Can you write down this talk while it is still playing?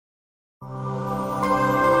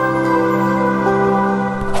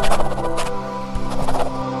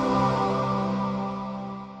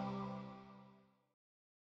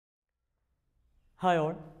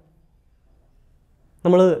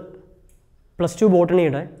Plus 2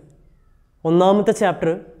 ബോട്ടണിയുടെ ഒന്നാമത്തെ chapter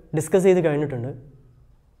discuss ചെയ്ത് കഴിഞ്ഞിട്ടുണ്ട്.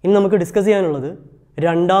 ഇനി നമുക്ക് ഡിസ്കസ് ചെയ്യാനുള്ളത്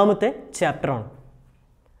രണ്ടാമത്തെ ചാപ്റ്ററാണ്.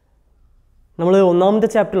 നമ്മൾ ഒന്നാമത്തെ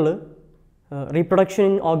ചാപ്റ്ററിൽ റീപ്രൊഡക്ഷൻ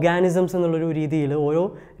ഇൻ ഓർഗാനിസംസ് എന്നുള്ളൊരു രീതിയിൽ ഓരോ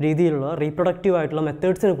രീതിയിലുള്ള റീപ്രൊഡക്റ്റീവ് ആയിട്ടുള്ള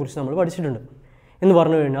മെത്തേഡ്സിനെ കുറിച്ച് നമ്മൾ പഠിച്ചിട്ടുണ്ട്. എന്ന്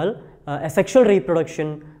പറഞ്ഞു കഴിഞ്ഞാൽ അസെക്ഷൽ റീപ്രൊഡക്ഷൻ,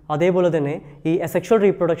 അതേപോലെ തന്നെ ഈ അസെക്ഷൽ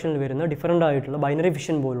റീപ്രൊഡക്ഷനിൽ വരുന്ന ഡിഫറൻ്റ് ആയിട്ടുള്ള ബൈനറി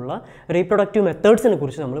ഫിഷൻ പോലുള്ള റീപ്രൊഡക്റ്റീവ് മെത്തേഡ്സിനെ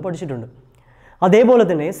കുറിച്ച് നമ്മൾ പഠിച്ചിട്ടുണ്ട്. അതേപോലെ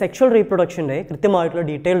തന്നെ സെക്ഷൽ റീപ്രൊഡക്ഷൻ്റെ കൃത്യമായിട്ടുള്ള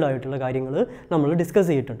ഡീറ്റെയിൽഡ് ആയിട്ടുള്ള കാര്യങ്ങൾ നമ്മൾ ഡിസ്കസ്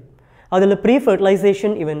ചെയ്തിട്ടുണ്ട്. അതിൽ പ്രീ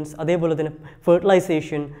ഫെർട്ടിലൈസേഷൻ ഇവൻറ്റ്സ്, അതേപോലെ തന്നെ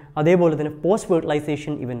ഫെർട്ടിലൈസേഷൻ, അതേപോലെ തന്നെ പോസ്റ്റ്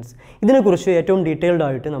ഫെർട്ടിലൈസേഷൻ ഇവൻറ്റ്സ്, ഇതിനെക്കുറിച്ച് ഏറ്റവും ഡീറ്റെയിൽഡ്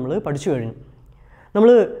ആയിട്ട് നമ്മൾ പഠിച്ചു കഴിഞ്ഞു. നമ്മൾ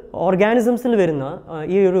ഓർഗാനിസംസിൽ വരുന്ന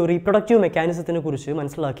ഈ ഒരു റീപ്രൊഡക്റ്റീവ് മെക്കാനിസത്തിനെ കുറിച്ച്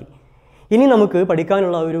മനസ്സിലാക്കി. ഇനി നമുക്ക്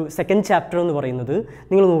പഠിക്കാനുള്ള ഒരു സെക്കൻഡ് ചാപ്റ്റർ എന്ന് പറയുന്നത്,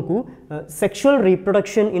 നിങ്ങൾ നോക്കൂ, sexual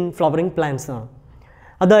reproduction in flowering plants ആണ്.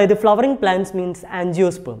 അതായത് ഫ്ലവറിംഗ് പ്ലാന്റ്സ് മീൻസ്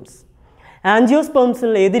ആൻജിയോസ്പേംസ്.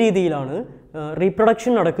 ആൻജിയോസ്പേംസിൽ ഏത് രീതിയിലാണ്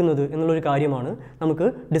റീപ്രൊഡക്ഷൻ നടക്കുന്നത് എന്നുള്ളൊരു കാര്യമാണ് നമുക്ക്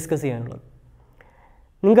ഡിസ്കസ് ചെയ്യാനുള്ളത്.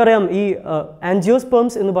 നിങ്ങൾക്കറിയാം, ഈ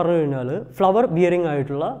ആൻജിയോസ്പേംസ് എന്ന് പറഞ്ഞു കഴിഞ്ഞാൽ ഫ്ലവർ ബിയറിംഗ്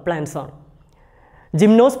ആയിട്ടുള്ള പ്ലാന്റ്സ് ആണ്.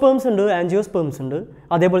 ജിംനോസ്പേംസ് ഉണ്ട്, ആൻജിയോസ്പേംസ് ഉണ്ട്,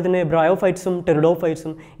 അതേപോലെ തന്നെ ബ്രയോഫൈറ്റ്സും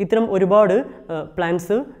ടെറിഡോഫൈറ്റ്സും, ഇത്തരം ഒരുപാട്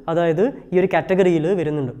പ്ലാന്റ്സ് അതായത് ഈ ഒരു കാറ്റഗറിയിൽ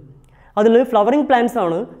വരുന്നുണ്ട്. അതിൽ ഫ്ലവറിംഗ് പ്ലാന്റ്സ്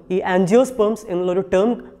ആണ് ഈ ആൻജിയോസ്പേംസ് എന്നുള്ളൊരു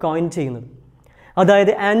ടേം കോയിൻ ചെയ്യുന്നത്. അതായത്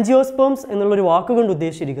ആൻജിയോസ്പേംസ് എന്നുള്ളൊരു വാക്കുകൊണ്ട്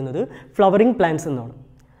ഉദ്ദേശിച്ചിരിക്കുന്നത് ഫ്ലവറിംഗ് പ്ലാന്റ്സ് എന്നാണ്.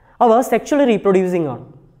 അവ സെക്ഷലി റീപ്രൊഡ്യൂസിങ് ആണ്.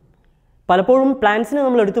 പലപ്പോഴും പ്ലാന്റ്സിനെ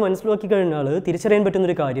നമ്മൾ എടുത്ത് മനസ്സിലാക്കി കഴിഞ്ഞാൽ തിരിച്ചറിയാൻ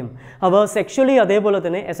പറ്റുന്നൊരു കാര്യം, അവ സെക്ഷലി അതേപോലെ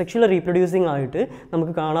തന്നെ അസെക്ഷലി റീപ്രൊഡ്യൂസിങ് ആയിട്ട്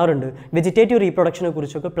നമുക്ക് കാണാറുണ്ട്. വെജിറ്റേറ്റീവ് റീപ്രൊഡക്ഷനെ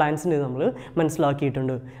കുറിച്ചൊക്കെ പ്ലാന്റ്സിൻ്റെ നമ്മൾ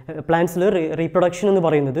മനസ്സിലാക്കിയിട്ടുണ്ട്. പ്ലാന്റ്സിൽ റീപ്രൊഡക്ഷൻ എന്ന്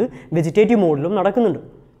പറയുന്നത് വെജിറ്റേറ്റീവ് മോഡിലും നടക്കുന്നുണ്ട്.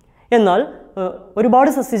 എന്നാൽ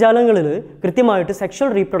ഒരുപാട് സസ്യജാലങ്ങളിൽ കൃത്യമായിട്ട് സെക്ഷൽ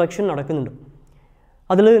റീപ്രൊഡക്ഷൻ നടക്കുന്നുണ്ട്.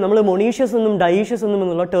 അതിൽ നമ്മൾ മൊണീഷ്യസ് എന്നും ഡയീഷ്യസ് എന്നും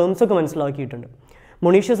എന്നുള്ള ടേംസൊക്കെ മനസ്സിലാക്കിയിട്ടുണ്ട്.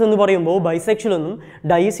 മൊണീഷ്യസ് എന്ന് പറയുമ്പോൾ ബൈസെക്ഷൽ എന്നും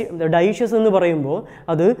ഡയീഷ്യസ് എന്ന് പറയുമ്പോൾ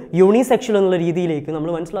അത് യൂണിസെക്ഷൽ എന്നുള്ള രീതിയിലേക്ക് നമ്മൾ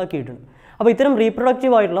മനസ്സിലാക്കിയിട്ടുണ്ട്. അപ്പോൾ ഇത്തരം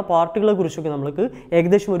റീപ്രൊഡക്റ്റീവ് ആയിട്ടുള്ള പാർട്ടുകളെ കുറിച്ചൊക്കെ നമുക്ക്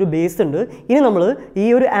ഏകദേശം ഒരു ബേസ് ഉണ്ട്. ഇനി നമ്മൾ ഈ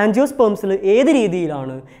ഒരു ആൻജിയോസ്പേംസിൽ ഏത്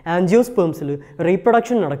രീതിയിലാണ് ആൻജിയോസ്പേംസിൽ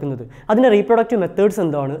റീപ്രൊഡക്ഷൻ നടക്കുന്നത്, അതിൻ്റെ റീപ്രൊഡക്റ്റീവ് മെത്തേഡ്സ്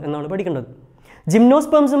എന്താണ് എന്നാണ് പഠിക്കേണ്ടത്.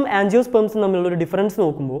 ജിംനോസ്പേംസും ആൻജിയോസ്പേംസും തമ്മിലുള്ളൊരു ഡിഫറൻസ്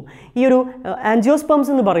നോക്കുമ്പോൾ, ഈ ഒരു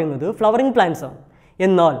ആൻജിയോസ്പേംസ് എന്ന് പറയുന്നത് ഫ്ലവറിംഗ് പ്ലാന്റ്സ് ആണ്.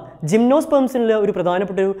 എന്നാൽ ജിംനോസ്പേംസിലെ ഒരു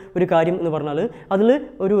പ്രധാനപ്പെട്ട ഒരു കാര്യം എന്ന് പറഞ്ഞാൽ അതിൽ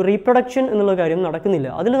ഒരു റീപ്രൊഡക്ഷൻ എന്നുള്ള കാര്യം നടക്കുന്നില്ല.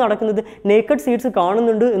 അതിൽ നടക്കുന്നത് നേക്കഡ് സീഡ്സ്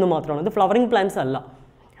കാണുന്നുണ്ട് എന്ന് മാത്രമാണ്. അത് ഫ്ലവറിംഗ്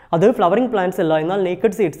പ്ലാന്റ്സ് അല്ല, എന്നാൽ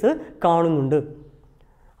നേക്കഡ് സീഡ്സ് കാണുന്നുണ്ട്.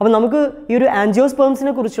 അപ്പോൾ നമുക്ക് ഈ ഒരു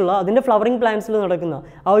ആൻജിയോസ്പേംസിനെ കുറിച്ചുള്ള അതിൻ്റെ ഫ്ലവറിംഗ് പ്ലാന്റ്സിൽ നടക്കുന്ന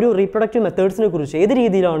ആ ഒരു റീപ്രൊഡക്റ്റീവ് മെത്തേഡ്സിനെ കുറിച്ച്, ഏത്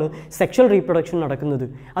രീതിയിലാണ് സെക്ഷൽ റീപ്രൊഡക്ഷൻ നടക്കുന്നത്,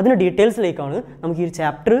 അതിൻ്റെ ഡീറ്റെയിൽസിലേക്കാണ് നമുക്ക് ഈ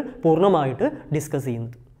ചാപ്റ്റർ പൂർണ്ണമായിട്ട് ഡിസ്കസ്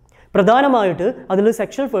ചെയ്യുന്നത്. പ്രധാനമായിട്ട് അതിൽ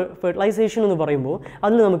സെക്ഷൽ ഫെർട്ടിലൈസേഷൻ എന്ന് പറയുമ്പോൾ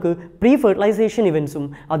അതിൽ നമുക്ക് പ്രീ ഫെർട്ടിലൈസേഷൻ ഇവൻറ്റ്സും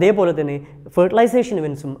അതേപോലെ തന്നെ ഫെർട്ടിലൈസേഷൻ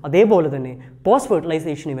ഇവൻറ്റ്സും അതേപോലെ തന്നെ പോസ്റ്റ്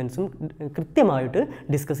ഫെർട്ടിലൈസേഷൻ ഇവൻറ്റ്സും കൃത്യമായിട്ട്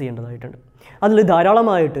ഡിസ്കസ് ചെയ്യേണ്ടതായിട്ടുണ്ട്. അതിൽ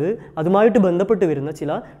ധാരാളമായിട്ട് അതുമായിട്ട് ബന്ധപ്പെട്ട് വരുന്ന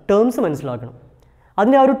ചില ടേംസ് മനസ്സിലാക്കണം.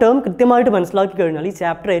 അതിൻ്റെ ആ ഒരു ടേം കൃത്യമായിട്ട് മനസ്സിലാക്കി കഴിഞ്ഞാൽ ഈ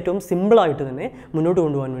ചാപ്റ്റർ ഏറ്റവും സിമ്പിളായിട്ട് തന്നെ മുന്നോട്ട്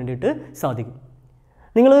കൊണ്ടുപോകാൻ വേണ്ടിയിട്ട് സാധിക്കും.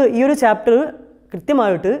 നിങ്ങൾ ഈ ഒരു ചാപ്റ്റർ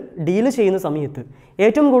കൃത്യമായിട്ട് ഡീൽ ചെയ്യുന്ന സമയത്ത്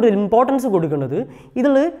ഏറ്റവും കൂടുതൽ ഇമ്പോർട്ടൻസ് കൊടുക്കേണ്ടത്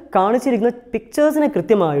ഇതിൽ കാണിച്ചിരിക്കുന്ന പിക്ചേഴ്സിനെ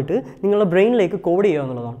കൃത്യമായിട്ട് നിങ്ങളുടെ ബ്രെയിനിലേക്ക് കോഡ് ചെയ്യുക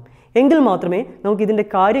എന്നുള്ളതാണ്. എങ്കിൽ മാത്രമേ നമുക്കിതിൻ്റെ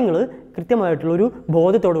കാര്യങ്ങൾ കൃത്യമായിട്ടുള്ളൊരു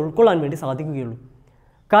ബോധത്തോടെ ഉൾക്കൊള്ളാൻ വേണ്ടി സാധിക്കുകയുള്ളൂ.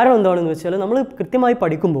 കാരണം എന്താണെന്ന് വെച്ചാൽ, നമ്മൾ കൃത്യമായി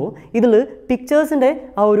പഠിക്കുമ്പോൾ ഇതിൽ പിക്ചേഴ്സിൻ്റെ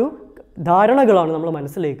ആ ഒരു ധാരണകളാണ് നമ്മൾ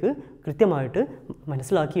മനസ്സിലേക്ക് കൃത്യമായിട്ട്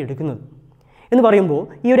മനസ്സിലാക്കിയെടുക്കുന്നത്. എന്ന് പറയുമ്പോൾ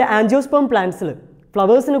ഈ ഒരു ആൻജിയോസ്പേം പ്ലാന്റ്സിൽ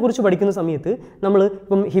ഫ്ലവേഴ്സിനെ കുറിച്ച് പഠിക്കുന്ന സമയത്ത് നമ്മൾ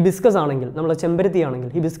ഇപ്പം ഹിബിസ്കസ് ആണെങ്കിൽ, നമ്മളെ ചെമ്പരത്തി ആണെങ്കിൽ,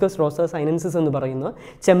 ഹിബിസ്കസ് റോസ സൈനൻസിസ് എന്ന് പറയുന്ന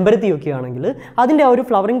ചെമ്പരത്തിയൊക്കെ ആണെങ്കിൽ അതിൻ്റെ ആ ഒരു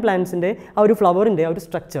ഫ്ലവറിംഗ് പ്ലാന്റ്സിൻ്റെ ആ ഒരു ഫ്ലവറിൻ്റെ ആ ഒരു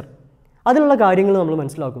സ്ട്രക്ചർ, അതിലുള്ള കാര്യങ്ങൾ നമ്മൾ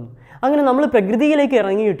മനസ്സിലാക്കുന്നു. അങ്ങനെ നമ്മൾ പ്രകൃതിയിലേക്ക്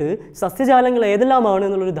ഇറങ്ങിയിട്ട് സസ്യജാലങ്ങൾ ഏതെല്ലാമാണ്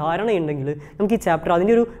എന്നുള്ളൊരു ധാരണയുണ്ടെങ്കിൽ നമുക്ക് ഈ ചാപ്റ്റർ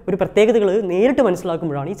അതിൻ്റെ ഒരു പ്രത്യേകതകൾ നേരിട്ട്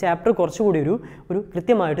മനസ്സിലാക്കുമ്പോഴാണ് ഈ ചാപ്റ്റർ കുറച്ചുകൂടി ഒരു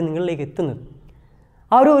കൃത്യമായിട്ട് നിങ്ങളിലേക്ക് എത്തുന്നത്.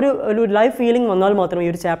 ആ ഒരു ലൈഫ് ഫീലിംഗ് വന്നാൽ മാത്രമേ ഈ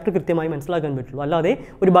ഒരു ചാപ്റ്റർ കൃത്യമായി മനസ്സിലാക്കാൻ പറ്റുള്ളൂ. അല്ലാതെ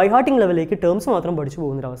ഒരു ബൈഹാർട്ടിംഗ് ലെവലിലേക്ക് ടേംസ് മാത്രം പഠിച്ചു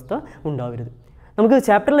പോകുന്നൊരവസ്ഥ ഉണ്ടാവരുത്. നമുക്ക്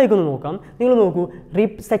ചാപ്റ്ററിലേക്കൊന്ന് നോക്കാം. നിങ്ങൾ നോക്കൂ,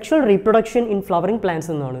 sexual reproduction in flowering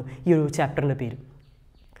plants എന്നാണ് ഈ ഒരു ചാപ്റ്ററിൻ്റെ പേര്.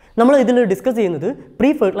 നമ്മൾ ഇതിൽ ഡിസ്കസ് ചെയ്യുന്നത്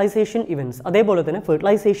പ്രീ ഫെർട്ടിലൈസേഷൻ ഇവൻറ്റ്സ്, അതേപോലെ തന്നെ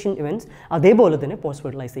ഫെർട്ടിലൈസേഷൻ ഇവൻറ്റ്സ്, അതേപോലെ തന്നെ പോസ്റ്റ്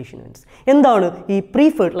ഫെർട്ടിലൈസേഷൻ ഇവൻറ്റ്സ്. എന്താണ് ഈ പ്രീ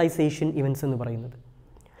ഫെർട്ടിലൈസേഷൻ ഇവൻറ്റ്സ് എന്ന് പറയുന്നത്?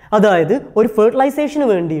 അതായത് ഒരു ഫെർട്ടിലൈസേഷന്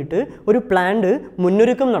വേണ്ടിയിട്ട് ഒരു പ്ലാന്റ്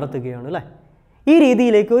മുന്നൊരുക്കം നടത്തുകയാണ് അല്ലേ. ഈ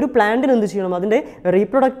രീതിയിലേക്ക് ഒരു പ്ലാന്റിന് എന്ത് ചെയ്യണം, അതിൻ്റെ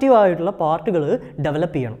റീപ്രൊഡക്റ്റീവ് ആയിട്ടുള്ള പാർട്ടുകൾ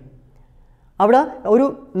ഡെവലപ്പ് ചെയ്യണം. അവിടെ ഒരു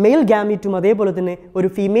മെയിൽ ഗാമീറ്റും അതേപോലെ തന്നെ ഒരു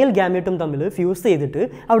ഫീമെയിൽ ഗാമീറ്റും തമ്മിൽ ഫ്യൂസ് ചെയ്തിട്ട്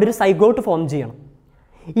അവിടെ ഒരു സൈഗോട്ട് ഫോം ചെയ്യണം.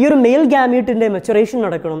 ഈ ഒരു മെയിൽ ഗാമീറ്റിൻ്റെ മെച്ചുറേഷൻ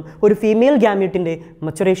നടക്കണം, ഒരു ഫീമെയിൽ ഗാമീറ്റിൻ്റെ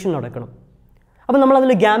മെച്ചുറേഷൻ നടക്കണം. അപ്പോൾ നമ്മൾ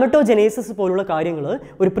അതിൽ ഗാമറ്റോജനേസിസ് പോലുള്ള കാര്യങ്ങൾ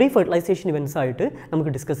ഒരു പ്രീ ഫെർട്ടിലൈസേഷൻ ഇവൻറ്റ്സ് ആയിട്ട്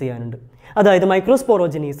നമുക്ക് ഡിസ്കസ് ചെയ്യാനുണ്ട്. അതായത്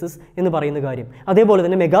മൈക്രോസ്പോറോജനീസിസ് എന്ന് പറയുന്ന കാര്യം, അതേപോലെ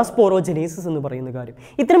തന്നെ മെഗാസ്പോറോജനീസിസ് എന്ന് പറയുന്ന കാര്യം,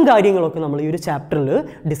 ഇത്തരം കാര്യങ്ങളൊക്കെ നമ്മൾ ഈ ഒരു ചാപ്റ്ററിൽ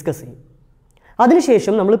ഡിസ്കസ് ചെയ്യും.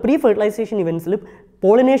 അതിനുശേഷം നമ്മൾ പ്രീ ഫെർട്ടിലൈസേഷൻ ഇവൻറ്റ്സിൽ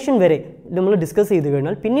പോളിനേഷൻ വരെ നമ്മൾ ഡിസ്കസ് ചെയ്ത്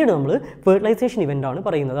കഴിഞ്ഞാൽ പിന്നീട് നമ്മൾ ഫെർട്ടിലൈസേഷൻ ഇവൻ്റാണ്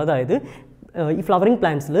പറയുന്നത്. അതായത് ഈ ഫ്ലവറിംഗ്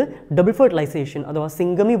പ്ലാന്റ്സിൽ ഡബിൾ ഫെർട്ടിലൈസേഷൻ അഥവാ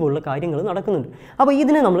സിംഗമി പോലുള്ള കാര്യങ്ങൾ നടക്കുന്നുണ്ട്. അപ്പോൾ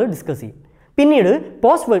ഇതിനെ നമ്മൾ ഡിസ്കസ് ചെയ്യും. പിന്നീട്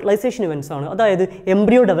പോസ്റ്റ് ഫെർട്ടിലൈസേഷൻ ഇവൻറ്റ്സ് ആണ്. അതായത്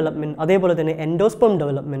എംബ്രിയോ ഡെവലപ്മെൻറ്റ്, അതേപോലെ തന്നെ എൻഡോസ്പേം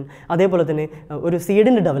ഡെവലപ്മെൻറ്റ്, അതേപോലെ തന്നെ ഒരു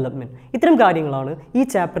സീഡിൻ്റെ ഡെവലപ്മെൻറ്റ്, ഇത്തരം കാര്യങ്ങളാണ് ഈ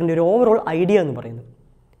ചാപ്റ്ററിൻ്റെ ഒരു ഓവറോൾ ഐഡിയ എന്ന് പറയുന്നത്.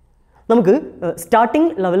 നമുക്ക്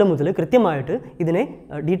സ്റ്റാർട്ടിംഗ് ലെവൽ മുതൽ കൃത്യമായിട്ട് ഇതിനെ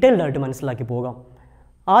ഡീറ്റെയിൽഡ് ആയിട്ട് മനസ്സിലാക്കി പോകാം.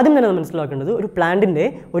 ആദ്യം തന്നെ മനസ്സിലാക്കേണ്ടത് ഒരു പ്ലാന്റിൻ്റെ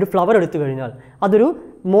ഒരു ഫ്ലവർ എടുത്തു കഴിഞ്ഞാൽ അതൊരു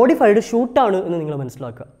മോഡിഫൈഡ് ഷൂട്ടാണ് എന്ന് നിങ്ങൾ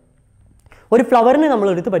മനസ്സിലാക്കുക. ഒരു ഫ്ലവറിനെ നമ്മൾ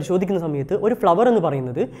എടുത്ത് പരിശോധിക്കുന്ന സമയത്ത് ഒരു ഫ്ലവർ എന്ന്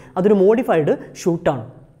പറയുന്നത് അതൊരു മോഡിഫൈഡ് ഷൂട്ടാണ്.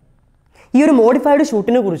 ഈ ഒരു മോഡിഫൈഡ്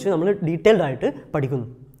ഷൂട്ടിനെ കുറിച്ച് നമ്മൾ ഡീറ്റെയിൽഡ് ആയിട്ട് പഠിക്കുന്നു.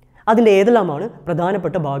 അതിൻ്റെ ഏതെല്ലാമാണ്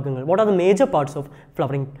പ്രധാനപ്പെട്ട ഭാഗങ്ങൾ, what are the major parts of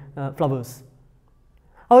flowers.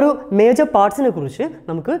 ആ ഒരു മേജർ പാർട്സിനെ കുറിച്ച്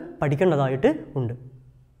നമുക്ക് പഠിക്കേണ്ടതായിട്ട് ഉണ്ട്.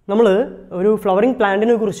 നമ്മൾ ഒരു ഫ്ലവറിംഗ്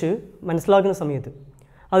പ്ലാന്റിനെ കുറിച്ച് മനസ്സിലാക്കുന്ന സമയത്ത്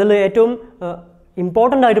അതിൽ ഏറ്റവും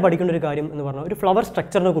ഇമ്പോർട്ടൻ്റ് ആയിട്ട് പഠിക്കേണ്ട ഒരു കാര്യം എന്ന് പറഞ്ഞാൽ ഒരു ഫ്ലവർ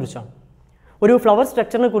സ്ട്രക്ചറിനെ കുറിച്ചാണ്. ഒരു ഫ്ലവർ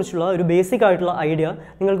സ്ട്രക്ചറിനെ കുറിച്ചുള്ള ഒരു ബേസിക് ആയിട്ടുള്ള ഐഡിയ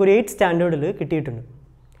നിങ്ങൾക്കൊരു 8th സ്റ്റാൻഡേർഡിൽ കിട്ടിയിട്ടുണ്ട്.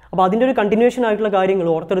 അപ്പോൾ അതിൻ്റെ ഒരു കണ്ടിന്യൂഷൻ ആയിട്ടുള്ള കാര്യങ്ങൾ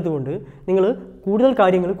ഓർത്തെടുത്തുകൊണ്ട് നിങ്ങൾ കൂടുതൽ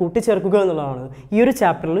കാര്യങ്ങൾ കൂട്ടിച്ചേർക്കുക എന്നുള്ളതാണ് ഈ ഒരു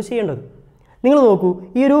ചാപ്റ്ററിൽ ചെയ്യേണ്ടത്. നിങ്ങൾ നോക്കൂ,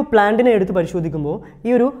 ഈ ഒരു പ്ലാന്റിനെ എടുത്ത് പരിശോധിക്കുമ്പോൾ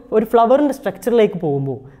ഈ ഒരു ഫ്ലവറിൻ്റെ സ്ട്രക്ചറിലേക്ക്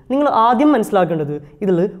പോകുമ്പോൾ നിങ്ങൾ ആദ്യം മനസ്സിലാക്കേണ്ടത്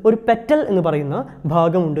ഇതിൽ ഒരു പെറ്റൽ എന്ന് പറയുന്ന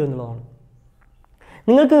ഭാഗമുണ്ട് എന്നുള്ളതാണ്.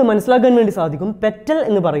 നിങ്ങൾക്ക് മനസ്സിലാക്കാൻ വേണ്ടി സാധിക്കും, പെറ്റൽ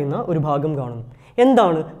എന്ന് പറയുന്ന ഒരു ഭാഗം കാണുന്നു.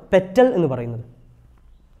 എന്താണ് പെറ്റൽ എന്ന് പറയുന്നത്?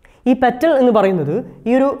 ഈ പെറ്റൽ എന്ന് പറയുന്നത്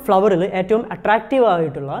ഈ ഒരു ഫ്ലവറിൽ ഏറ്റവും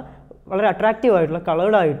വളരെ അട്രാക്റ്റീവ് ആയിട്ടുള്ള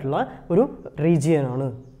കളേർഡ് ആയിട്ടുള്ള ഒരു റീജിയനാണ്.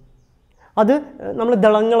 അത് നമ്മൾ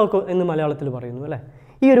ദളങ്ങളൊക്കെ എന്ന് മലയാളത്തിൽ പറയുന്നു അല്ലേ.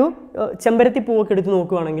 ഈ ഒരു ചെമ്പരത്തി പൂവൊക്കെ എടുത്ത്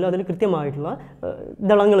നോക്കുകയാണെങ്കിൽ അതിൽ കൃത്യമായിട്ടുള്ള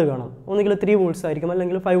ദളങ്ങൾ കാണാം. ഒന്നുകിൽ 3 വോൾസ് ആയിരിക്കും,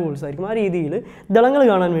 അല്ലെങ്കിൽ 5 വോൾസ് ആയിരിക്കും. ആ രീതിയിൽ ദളങ്ങൾ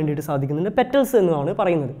കാണാൻ വേണ്ടിയിട്ട് സാധിക്കുന്നുണ്ട്. പെറ്റൽസ് എന്നാണ്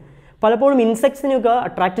പറയുന്നത്. പലപ്പോഴും ഇൻസെക്ട്സിനെയൊക്കെ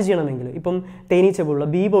അട്രാക്റ്റ് ചെയ്യണമെങ്കിൽ, ഇപ്പം തേനീച്ച പോലുള്ള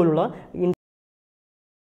ബീ പോലുള്ള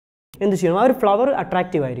എന്ത് ചെയ്യണം, ആ ഒരു ഫ്ലവർ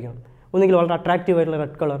അട്രാക്റ്റീവ് ആയിരിക്കണം. ഒന്നുകിൽ വളരെ അട്രാക്റ്റീവ് ആയിട്ടുള്ള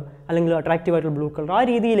റെഡ് കളർ, അല്ലെങ്കിൽ അട്രാക്റ്റീവ് ആയിട്ടുള്ള ബ്ലൂ കളർ. ആ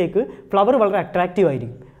രീതിയിലേക്ക് ഫ്ലവർ വളരെ അട്രാക്റ്റീവ്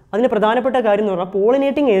ആയിരിക്കും. അതിന് പ്രധാനപ്പെട്ട കാര്യം എന്ന് പറഞ്ഞാൽ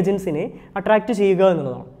പോളിനേറ്റിംഗ് ഏജൻസിനെ അട്രാക്റ്റ് ചെയ്യുക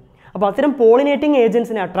എന്നുള്ളതാണ്. അപ്പോൾ അത്തരം പോളിനേറ്റിംഗ്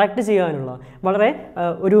ഏജൻസിനെ അട്രാക്റ്റ് ചെയ്യാനുള്ള വളരെ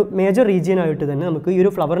ഒരു മേജർ റീജിയനായിട്ട് തന്നെ നമുക്ക് ഈ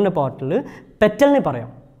ഒരു ഫ്ലവറിൻ്റെ പാർട്ടിൽ പെറ്റലിനെ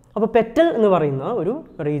പറയാം. അപ്പോൾ പെറ്റൽ എന്ന് പറയുന്ന ഒരു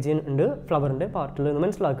റീജിയൻ ഉണ്ട് ഫ്ലവറിൻ്റെ പാർട്ടിൽ എന്ന്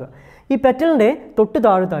മനസ്സിലാക്കുക. ഈ പെറ്റലിൻ്റെ തൊട്ട്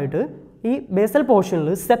താഴത്തായിട്ട് ഈ ബേസൽ പോർഷനിൽ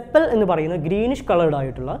സെപ്പൽ എന്ന് പറയുന്ന ഗ്രീനിഷ് കളേർഡ്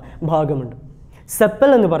ആയിട്ടുള്ള ഭാഗമുണ്ട്. സെപ്പൽ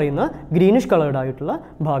എന്ന് പറയുന്ന ഗ്രീനിഷ് കളേർഡ് ആയിട്ടുള്ള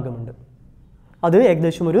ഭാഗമുണ്ട്. അത്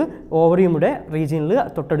ഏകദേശം ഒരു ഓവറിയുടെ റീജിയനിൽ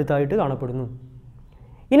തൊട്ടടുത്തായിട്ട് കാണപ്പെടുന്നു.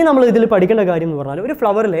 ഇനി നമ്മൾ ഇതിൽ പഠിക്കേണ്ട കാര്യം എന്ന് പറഞ്ഞാൽ ഒരു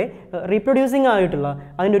ഫ്ലവറിലെ റീപ്രൊഡ്യൂസിങ് ആയിട്ടുള്ള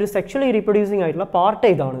അതിൻ്റെ ഒരു സെക്ഷലി റീപ്രൊഡ്യൂസിങ് ആയിട്ടുള്ള പാർട്ട്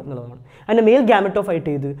ഏതാണ് എന്നുള്ളതാണ്. അതിൻ്റെ മെയിൽ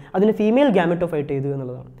ഗാമറ്റോഫൈറ്റ് ചെയ്ത് അതിന് ഫീമെയിൽ ഗാമറ്റോഫൈറ്റ് ചെയ്ത്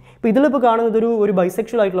എന്നുള്ളതാണ്. ഇപ്പോൾ ഇതിലിപ്പോൾ കാണുന്നത് ഒരു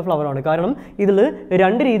ബൈസെക്ഷൽ ആയിട്ടുള്ള ഫ്ലവറാണ്. കാരണം ഇതിൽ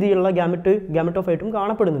 2 രീതിയിലുള്ള ഗാമറ്റോഫൈറ്റും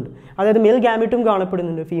കാണപ്പെടുന്നുണ്ട്. അതായത് മെയിൽ ഗാമിറ്റും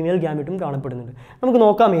കാണപ്പെടുന്നുണ്ട്, ഫീമെയിൽ ഗാമിറ്റും കാണപ്പെടുന്നുണ്ട്. നമുക്ക്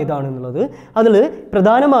നോക്കാം ഏതാണെന്നുള്ളത്. അതിൽ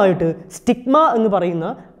പ്രധാനമായിട്ട് സ്റ്റിഗ്മ എന്ന് പറയുന്ന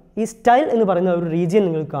ഈ സ്റ്റൈൽ എന്ന് പറയുന്ന ഒരു റീജിയൻ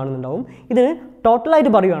നിങ്ങൾക്ക് കാണുന്നുണ്ടാവും. ഇതിന്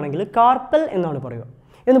ടോട്ടലായിട്ട് പറയുകയാണെങ്കിൽ കാർപ്പൽ എന്നാണ് പറയുക.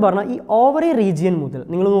 എന്ന് പറഞ്ഞാൽ ഈ ഓവറി റീജിയൻ മുതൽ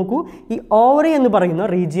നിങ്ങൾ നോക്കൂ, ഈ ഓവറി എന്ന് പറയുന്ന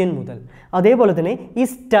റീജിയൻ മുതൽ, അതേപോലെ തന്നെ ഈ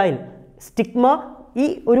സ്റ്റൈൽ, സ്റ്റിഗ്മ, ഈ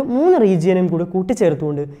ഒരു 3 റീജിയനും കൂടി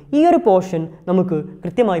കൂട്ടിച്ചേർത്തുകൊണ്ട് ഈ ഒരു പോർഷൻ നമുക്ക്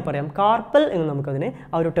കൃത്യമായി പറയാം കാർപ്പൽ എന്ന് നമുക്കതിനെ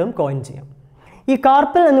ആ ഒരു ടേം കോയിൻ ചെയ്യാം. ഈ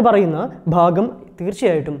കാർപ്പൽ എന്ന് പറയുന്ന ഭാഗം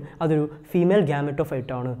തീർച്ചയായിട്ടും അതൊരു ഫീമെയിൽ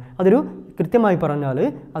ഗാമറ്റോഫൈറ്റ് ആണ്. അതൊരു കൃത്യമായി പറഞ്ഞാൽ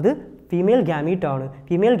അത് ഫീമെയിൽ ഗാമീറ്റാണ്,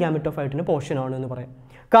 ഫീമെയിൽ ഗാമറ്റോഫൈറ്റിൻ്റെ പോർഷനാണ് എന്ന് പറയാം.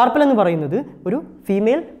 കാർപ്പൽ എന്ന് പറയുന്നത് ഒരു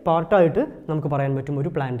ഫീമെയിൽ പാർട്ടായിട്ട് നമുക്ക് പറയാൻ പറ്റും ഒരു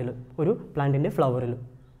പ്ലാന്റിൻ്റെ ഫ്ലവറിൽ.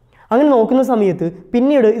 അങ്ങനെ നോക്കുന്ന സമയത്ത്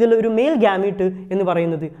പിന്നീട് ഇതിൽ ഒരു മെയിൽ ഗാമീറ്റ് എന്ന്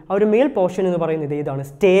പറയുന്നത് ആ ഒരു മെയിൽ പോർഷൻ എന്ന് പറയുന്നത് ഏതാണ്?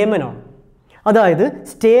 സ്റ്റേമനാണ്. അതായത്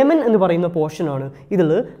സ്റ്റേമൻ എന്ന് പറയുന്ന പോർഷനാണ് ഇതിൽ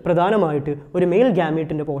പ്രധാനമായിട്ട് ഒരു മെയിൽ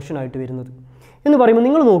ഗാമീറ്റിൻ്റെ പോർഷനായിട്ട് വരുന്നത്. എന്ന് പറയുമ്പോൾ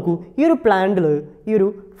നിങ്ങൾ നോക്കൂ, ഈ ഒരു പ്ലാന്റിൽ ഈ ഒരു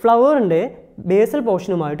ഫ്ലവറിൻ്റെ ബേസൽ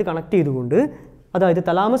പോർഷനുമായിട്ട് കണക്ട് ചെയ്തുകൊണ്ട്, അതായത്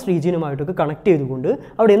തലാമസ് റീജിയനുമായിട്ടൊക്കെ കണക്ട് ചെയ്തുകൊണ്ട്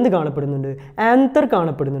അവിടെ എന്ത് കാണപ്പെടുന്നുണ്ട്? ആന്തർ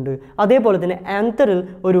കാണപ്പെടുന്നുണ്ട്. അതേപോലെ തന്നെ ആന്തറിൽ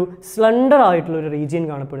ഒരു സ്ലണ്ടർ ആയിട്ടുള്ള ഒരു റീജിയൻ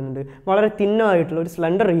കാണപ്പെടുന്നുണ്ട്. വളരെ തിന്നായിട്ടുള്ള ഒരു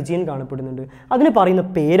സ്ലണ്ടർ റീജിയൻ കാണപ്പെടുന്നുണ്ട്. അതിന് പറയുന്ന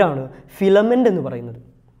പേരാണ് ഫിലമെൻ്റ് എന്ന് പറയുന്നത്.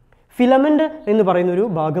 ഫിലമെൻ്റ് എന്ന് പറയുന്ന ഒരു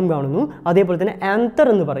ഭാഗം കാണുന്നു. അതേപോലെ തന്നെ ആന്തർ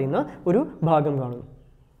എന്ന് പറയുന്ന ഒരു ഭാഗം കാണുന്നു.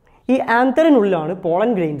 ഈ ആന്തറിനുള്ളിലാണ്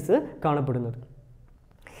പോളൻ ഗ്രെയിൻസ് കാണപ്പെടുന്നത്.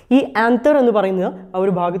 ഈ ആന്തർ എന്ന് പറയുന്ന ആ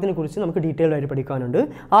ഒരു ഭാഗത്തിനെ കുറിച്ച് നമുക്ക് ഡീറ്റെയിൽഡ് ആയിട്ട് പഠിക്കാനുണ്ട്.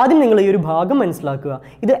 ആദ്യം നിങ്ങൾ ഈ ഒരു ഭാഗം മനസ്സിലാക്കുക.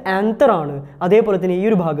 ഇത് ആന്തർ ആണ്. അതേപോലെ തന്നെ ഈ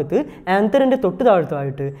ഒരു ഭാഗത്ത് ആന്തറിൻ്റെ തൊട്ട്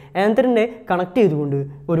താഴത്തായിട്ട് ആന്തറിനെ കണക്ട് ചെയ്തുകൊണ്ട്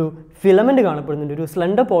ഒരു ഫിലമെൻറ്റ് കാണപ്പെടുന്നുണ്ട്. ഒരു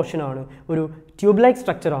സ്ലെൻഡർ പോർഷനാണ്, ഒരു ട്യൂബ് ലൈക്ക്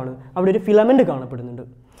സ്ട്രക്ചറാണ്. അവിടെ ഒരു ഫിലമെൻറ്റ് കാണപ്പെടുന്നുണ്ട്.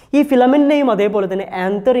 ഈ ഫിലമെൻറ്റിനെയും അതേപോലെ തന്നെ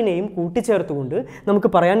ആന്തറിനെയും കൂട്ടിച്ചേർത്തുകൊണ്ട് നമുക്ക്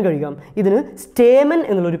പറയാൻ കഴിയാം ഇതിന് സ്റ്റേമൻ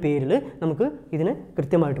എന്നുള്ളൊരു പേരിൽ നമുക്ക് ഇതിനെ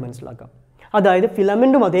കൃത്യമായിട്ട് മനസ്സിലാക്കാം. അതായത്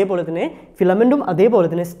ഫിലമെൻറ്റും അതേപോലെ തന്നെ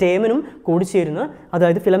സ്റ്റേമനും കൂടിച്ചേരുന്ന,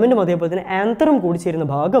 അതായത് ഫിലമെൻറ്റും അതേപോലെ തന്നെ ആന്തറും കൂടിച്ചേരുന്ന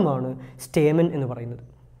ഭാഗമാണ് സ്റ്റേമൻ എന്ന് പറയുന്നത്.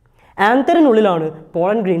 ആന്തറിനുള്ളിലാണ്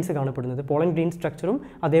പോളൻ ഗ്രെയിൻസ് കാണപ്പെടുന്നത്. പോളൻ ഗ്രെയിൻ സ്ട്രക്ചറും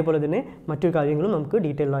അതേപോലെ തന്നെ മറ്റു കാര്യങ്ങളും നമുക്ക്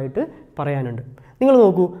ഡീറ്റെയിൽഡ് ആയിട്ട് പറയാനുണ്ട്. നിങ്ങൾ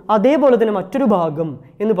നോക്കൂ, അതേപോലെ തന്നെ മറ്റൊരു ഭാഗം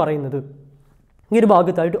എന്ന് പറയുന്നത് ഈ ഒരു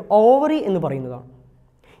ഭാഗത്തായിട്ട് ഓവറി എന്ന് പറയുന്നതാണ്.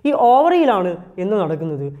 ഈ ഓവറിയിലാണ് എന്ന്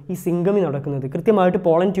നടക്കുന്നത്, ഈ സിംഗമി നടക്കുന്നത്. കൃത്യമായിട്ട്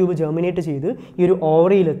പോളൻ ട്യൂബ് ജെർമിനേറ്റ് ചെയ്ത് ഈ ഒരു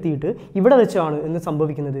ഓവറിയിലെത്തിയിട്ട് ഇവിടെ വെച്ചാണ് എന്ന്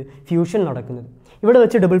സംഭവിക്കുന്നത്, ഫ്യൂഷൻ നടക്കുന്നത്. ഇവിടെ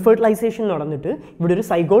വെച്ച് ഡബിൾ ഫെർട്ടിലൈസേഷൻ നടന്നിട്ട് ഇവിടെ ഒരു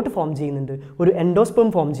സൈഗോട്ട് ഫോം ചെയ്യുന്നുണ്ട്, ഒരു എൻഡോസ്പെം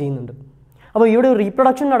ഫോം ചെയ്യുന്നുണ്ട്. അപ്പോൾ ഇവിടെ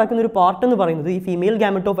റീപ്രൊഡക്ഷൻ നടക്കുന്ന ഒരു പാർട്ട് എന്ന് പറയുന്നത് ഈ ഫീമെയിൽ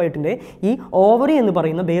ഗാമറ്റോഫൈറ്റിൻ്റെ ഈ ഓവറി എന്ന്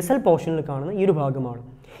പറയുന്ന ബേസൽ പോർഷനിൽ കാണുന്ന ഈ ഒരു ഭാഗമാണ്.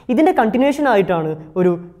 ഇതിൻ്റെ കണ്ടിന്യൂഷൻ ആയിട്ടാണ്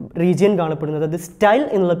ഒരു റീജിയൻ കാണപ്പെടുന്നത്. അത് സ്റ്റൈൽ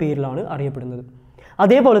എന്നുള്ള പേരിലാണ് അറിയപ്പെടുന്നത്.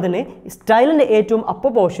 അതേപോലെ തന്നെ സ്റ്റൈലിൻ്റെ ഏറ്റവും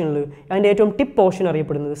അപ്പർ പോർഷനിൽ അതിൻ്റെ ഏറ്റവും ടിപ്പ് പോർഷൻ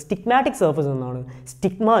അറിയപ്പെടുന്നത് സ്റ്റിഗ്മാറ്റിക് സർഫസ് എന്നാണ്,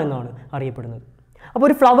 സ്റ്റിഗ്മ എന്നാണ് അറിയപ്പെടുന്നത്. അപ്പോൾ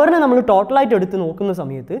ഒരു ഫ്ലവറിനെ നമ്മൾ ടോട്ടലായിട്ട് എടുത്ത് നോക്കുന്ന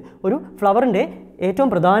സമയത്ത് ഒരു ഫ്ലവറിൻ്റെ ഏറ്റവും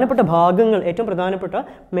പ്രധാനപ്പെട്ട ഭാഗങ്ങൾ, ഏറ്റവും പ്രധാനപ്പെട്ട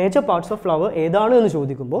മേജർ പാർട്സ് ഓഫ് ഫ്ലവർ ഏതാണ് എന്ന്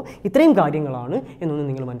ചോദിക്കുമ്പോൾ ഇത്രയും കാര്യങ്ങളാണ് എന്നൊന്ന്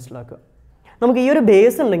നിങ്ങൾ മനസ്സിലാക്കുക. നമുക്ക് ഈ ഒരു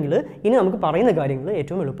ബേസ് ഉണ്ടെങ്കിൽ ഇനി നമുക്ക് പറയുന്ന കാര്യങ്ങൾ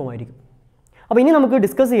ഏറ്റവും എളുപ്പമായിരിക്കും. അപ്പോൾ ഇനി നമുക്ക്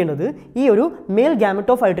ഡിസ്കസ് ചെയ്യേണ്ടത് ഈ ഒരു മെയിൽ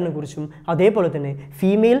ഗാമറ്റോഫൈറ്റിനെ കുറിച്ചും അതേപോലെ തന്നെ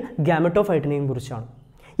ഫീമെയിൽ ഗാമറ്റോഫൈറ്റിനെയും കുറിച്ചാണ്.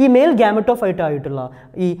 ഈ മെയിൽ ഗാമറ്റോഫൈറ്റ് ആയിട്ടുള്ള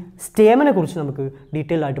ഈ സ്റ്റേമനെ കുറിച്ച് നമുക്ക്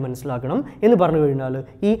ഡീറ്റെയിൽ ആയിട്ട് മനസ്സിലാക്കണം എന്ന് പറഞ്ഞു കഴിഞ്ഞാൽ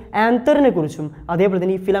ഈ ആന്തറിനെ കുറിച്ചും അതേപോലെ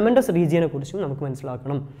തന്നെ ഈ ഫിലമെൻറ്റസ് റീജിയനെ കുറിച്ചും നമുക്ക്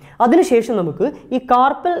മനസ്സിലാക്കണം. അതിനുശേഷം നമുക്ക് ഈ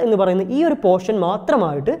കാർപ്പൽ എന്ന് പറയുന്ന ഈ ഒരു പോർഷൻ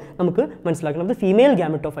മാത്രമായിട്ട് നമുക്ക് മനസ്സിലാക്കണം. അത് ഫീമെയിൽ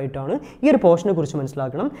ഗാമറ്റോഫൈറ്റ് ആണ്. ഈ ഒരു പോർഷനെ കുറിച്ച്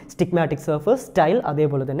മനസ്സിലാക്കണം. സ്റ്റിഗ്മാറ്റിക് സർഫസ്, സ്റ്റൈൽ,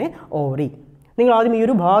 അതേപോലെ തന്നെ ഓവറി. നിങ്ങൾ ആദ്യം ഈ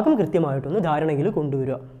ഒരു ഭാഗം കൃത്യമായിട്ടൊന്ന് ധാരണയിൽ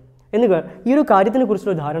കൊണ്ടുവരിക. ഈ ഒരു കാര്യത്തിനെ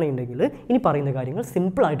കുറിച്ചുള്ള ധാരണയുണ്ടെങ്കിൽ ഇനി പറയുന്ന കാര്യങ്ങൾ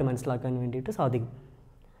സിമ്പിളായിട്ട് മനസ്സിലാക്കാൻ വേണ്ടിയിട്ട് സാധിക്കും.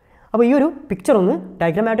 അപ്പോൾ ഈ ഒരു പിക്ചർ ഒന്ന്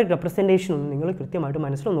ഡയഗ്രമാറ്റിക് റെപ്രസെൻറ്റേഷൻ ഒന്ന് നിങ്ങൾ കൃത്യമായിട്ട്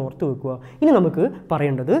മനസ്സിലൊന്ന് ഓർത്ത് വെക്കുക. ഇനി നമുക്ക്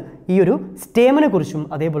പറയേണ്ടത് ഈ ഒരു സ്റ്റേമനെ കുറിച്ചും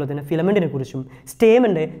അതേപോലെ തന്നെ ഫിലമെൻറ്റിനെ കുറിച്ചും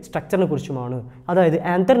സ്റ്റേമൻ്റെ സ്ട്രക്ചറിനെ കുറിച്ചുമാണ്. അതായത്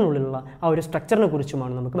ആന്തറിനുള്ളിലുള്ള ആ ഒരു സ്ട്രക്ചറിനെ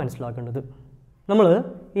കുറിച്ചുമാണ് നമുക്ക് മനസ്സിലാക്കേണ്ടത്. നമ്മൾ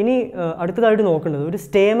ഇനി അടുത്തതായിട്ട് നോക്കേണ്ടത് ഒരു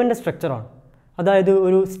സ്റ്റേമൻ്റെ സ്ട്രക്ചറാണ്. അതായത്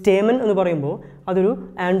ഒരു സ്റ്റേമൻ എന്ന് പറയുമ്പോൾ അതൊരു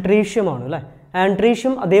ആൻട്രീഷ്യമാണ് അല്ലേ.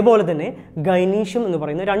 ആൻട്രീഷ്യം അതേപോലെ തന്നെ ഗൈനീഷ്യം എന്ന്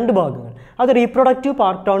പറയുന്ന രണ്ട് ഭാഗങ്ങൾ, അത് റീപ്രൊഡക്റ്റീവ്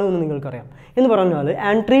പാർട്ടാണ് എന്ന് നിങ്ങൾക്കറിയാം. എന്ന് പറഞ്ഞാൽ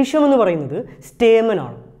ആൻട്രീഷ്യം എന്ന് പറയുന്നത്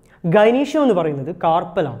സ്റ്റേമനാണ്, ഗൈനീഷ്യം എന്ന് പറയുന്നത്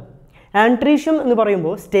കാർപ്പലാണ്. ആൻട്രീഷ്യം എന്ന്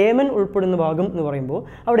പറയുമ്പോൾ സ്റ്റേമൻ ഉൾപ്പെടുന്ന ഭാഗം എന്ന് പറയുമ്പോൾ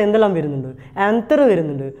അവിടെ എന്തെല്ലാം വരുന്നുണ്ട്, ആന്തർ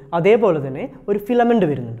വരുന്നുണ്ട്, അതേപോലെ തന്നെ ഒരു ഫിലമെൻ്റ്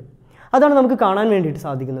വരുന്നുണ്ട്. അതാണ് നമുക്ക് കാണാൻ വേണ്ടിയിട്ട്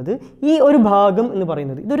സാധിക്കുന്നത്. ഈ ഒരു ഭാഗം എന്ന്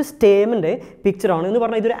പറയുന്നത് ഇതൊരു സ്റ്റേമൻ്റെ പിക്ചറാണ് എന്ന്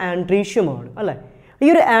പറഞ്ഞാൽ ഇതൊരു ആൻട്രീഷ്യമാണ് അല്ലേ. ഈ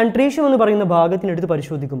ഒരു ആൻട്രീഷ്യം എന്ന് പറയുന്ന ഭാഗത്തിനെടുത്ത്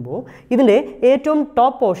പരിശോധിക്കുമ്പോൾ ഇതിൻ്റെ ഏറ്റവും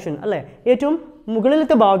ടോപ്പ് പോർഷൻ അല്ലേ, ഏറ്റവും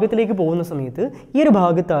മുകളിലത്തെ ഭാഗത്തിലേക്ക് പോകുന്ന സമയത്ത് ഈ ഒരു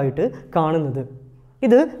ഭാഗത്തായിട്ട് കാണുന്നത്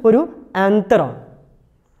ഇത് ഒരു ആന്തറാണ്.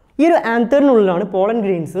 ഈ ഒരു ആന്തറിനുള്ളിലാണ് പോളൻ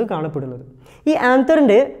ഗ്രെയിൻസ് കാണപ്പെടുന്നത്. ഈ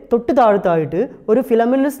ആന്തറിൻ്റെ തൊട്ട് താഴത്തായിട്ട് ഒരു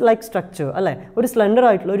ഫിലമെൻറ്റസ് ലൈക്ക് സ്ട്രക്ചർ അല്ലേ, ഒരു സ്ലെൻഡർ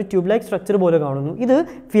ആയിട്ടുള്ള ഒരു ട്യൂബ് ലൈക്ക് സ്ട്രക്ചർ പോലെ കാണുന്നു. ഇത്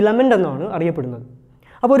ഫിലമെൻ്റ് എന്നാണ് അറിയപ്പെടുന്നത്.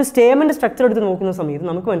 അപ്പോൾ ഒരു സ്റ്റേമൻ്റെ സ്ട്രക്ചർ എടുത്ത് നോക്കുന്ന സമയത്ത്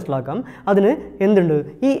നമുക്ക് മനസ്സിലാക്കാം അതിന് എന്തുണ്ട്,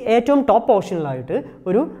 ഈ ഏറ്റവും ടോപ്പ് പോർഷനിലായിട്ട്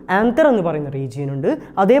ഒരു ആന്തർ എന്ന് പറയുന്ന റീജിയൻ ഉണ്ട്.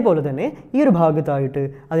 അതേപോലെ തന്നെ ഈ ഒരു ഭാഗത്തായിട്ട്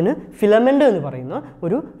അതിന് ഫിലമെൻ്റ് എന്ന് പറയുന്ന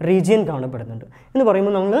ഒരു റീജിയൻ കാണപ്പെടുന്നുണ്ട്. എന്ന്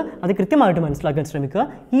പറയുമ്പോൾ നമ്മൾ അത് കൃത്യമായിട്ട് മനസ്സിലാക്കാൻ ശ്രമിക്കുക.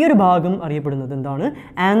 ഈ ഒരു ഭാഗം അറിയപ്പെടുന്നത് എന്താണ്,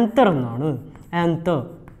 ആന്തർ എന്നാണ്. ആന്തർ,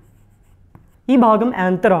 ഈ ഭാഗം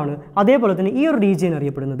ആന്തർ ആണ്. അതേപോലെ തന്നെ ഈ ഒരു റീജിയൻ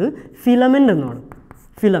അറിയപ്പെടുന്നത് ഫിലമെൻ്റ് എന്നാണ്.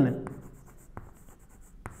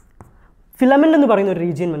 ഫിലമെൻ്റ് എന്ന് പറയുന്ന ഒരു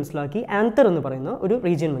റീജിയൻ മനസ്സിലാക്കി, ആന്തർ എന്ന് പറയുന്ന ഒരു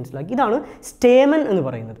റീജിയൻ മനസ്സിലാക്കി. ഇതാണ് സ്റ്റേമൻ എന്ന്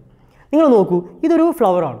പറയുന്നത്. നിങ്ങൾ നോക്കൂ, ഇതൊരു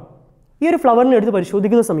ഫ്ലവറാണ്. ഈ ഒരു ഫ്ലവറിനെ എടുത്ത്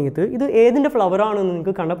പരിശോധിക്കുന്ന സമയത്ത് ഇത് ഏതിൻ്റെ ഫ്ലവറാണെന്ന്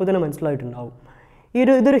നിങ്ങൾക്ക് കണ്ടപ്പോൾ തന്നെ മനസ്സിലായിട്ടുണ്ടാവും.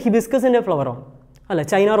 ഇതൊരു ഹിബിസ്കസിൻ്റെ ഫ്ലവറാണ് അല്ല,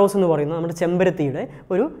 ചൈന റോസ് എന്ന് പറയുന്ന നമ്മുടെ ചെമ്പരത്തിയുടെ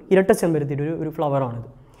ഒരു ഇരട്ട ചെമ്പരത്തിയുടെ ഒരു ഫ്ലവറാണിത്.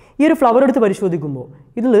 ഈ ഒരു ഫ്ലവർ എടുത്ത് പരിശോധിക്കുമ്പോൾ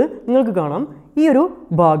ഇതിൽ നിങ്ങൾക്ക് കാണാം ഈ ഒരു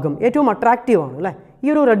ഭാഗം ഏറ്റവും അട്രാക്റ്റീവാണ് അല്ലേ. ഈ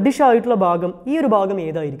ഒരു റെഡിഷ് ആയിട്ടുള്ള ഭാഗം, ഈ ഒരു ഭാഗം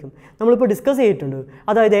ഏതായിരിക്കും നമ്മളിപ്പോൾ ഡിസ്കസ് ചെയ്തിട്ടുണ്ട്.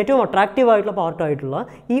 അതായത് ഏറ്റവും അട്രാക്റ്റീവ് ആയിട്ടുള്ള പാർട്ടായിട്ടുള്ള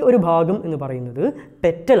ഈ ഒരു ഭാഗം എന്ന് പറയുന്നത്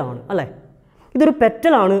പെറ്റലാണ് അല്ലേ. ഇതൊരു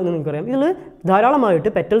പെറ്റലാണ് എന്ന് നിങ്ങൾക്കറിയാം. ഇതിൽ ധാരാളമായിട്ട്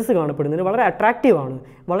പെറ്റൽസ് കാണപ്പെടുന്നതിന് വളരെ അട്രാക്റ്റീവാണ്.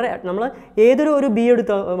 വളരെ നമ്മൾ ഏതൊരു ബീ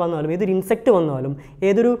എടുത്ത് വന്നാലും, ഏതൊരു ഇൻസെക്റ്റ് വന്നാലും,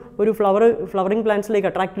 ഒരു ഫ്ലവറിങ് പ്ലാന്റ്സിലേക്ക്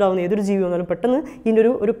അട്രാക്റ്റഡ് ആവുന്ന ഏതൊരു ജീവി വന്നാലും പെട്ടെന്ന് ഇതിൻ്റെ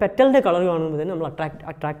ഒരു പെറ്റലിൻ്റെ കളർ കാണുമ്പോൾ തന്നെ നമ്മൾ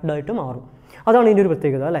അട്രാക്റ്റഡ് ആയിട്ട് മാറും. അതാണ് ഇതിൻ്റെ ഒരു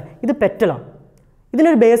പ്രത്യേകത അല്ലേ. ഇത് പെറ്റലാണ്.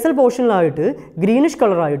 ഇതിനൊരു ബേസൽ പോർഷനിലായിട്ട് ഗ്രീനിഷ്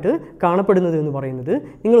കളറായിട്ട് കാണപ്പെടുന്നത് എന്ന് പറയുന്നത്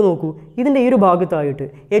നിങ്ങൾ നോക്കൂ, ഇതിൻ്റെ ഈ ഒരു ഭാഗത്തായിട്ട്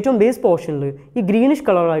ഏറ്റവും ബേസ് പോർഷനിൽ ഈ ഗ്രീനിഷ്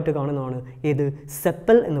കളറായിട്ട് കാണുന്നതാണ് ഏത്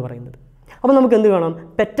സെപ്പൽ എന്ന് പറയുന്നത്. അപ്പോൾ നമുക്ക് എന്ത് കാണാം,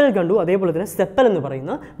 പെറ്റൽ കണ്ടു, അതേപോലെ തന്നെ സെപ്പൽ എന്ന്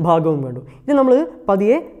പറയുന്ന ഭാഗവും കണ്ടു. ഇത് നമ്മൾ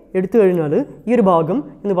പതിയെ എടുത്തു കഴിഞ്ഞാൽ ഈ ഒരു ഭാഗം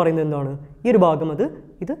എന്ന് പറയുന്നത് എന്താണ്, ഈ ഒരു ഭാഗം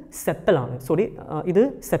ഇത് സെപ്പലാണ്, ഇത്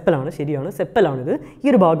സെപ്പലാണ്, ശരിയാണ്, സെപ്പലാണിത്. ഈ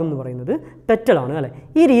ഒരു ഭാഗം എന്ന് പറയുന്നത് പെറ്റലാണ് അല്ലേ.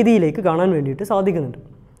 ഈ രീതിയിലേക്ക് കാണാൻ വേണ്ടിയിട്ട് സാധിക്കുന്നുണ്ട്.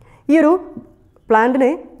 ഈ ഒരു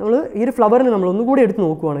പ്ലാന്റിനെ ഈ ഒരു ഫ്ലവറിനെ നമ്മൾ ഒന്നുകൂടി എടുത്ത്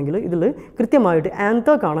നോക്കുകയാണെങ്കിൽ ഇതിൽ കൃത്യമായിട്ട്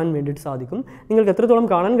ആന്തർ കാണാൻ വേണ്ടിയിട്ട് സാധിക്കും. നിങ്ങൾക്ക് എത്രത്തോളം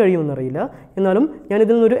കാണാൻ കഴിയുമെന്നറിയില്ല, എന്നാലും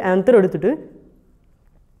ഞാനിതിൽ നിന്നൊരു ആന്തർ എടുത്തിട്ട്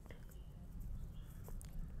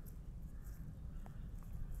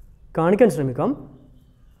കാണിക്കാൻ ശ്രമിക്കാം.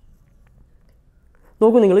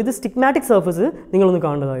 നോക്കൂ നിങ്ങൾ, ഇത് സ്റ്റിഗ്മാറ്റിക് സർഫസ് നിങ്ങളൊന്ന്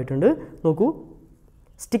കാണേണ്ടതായിട്ടുണ്ട്. നോക്കൂ,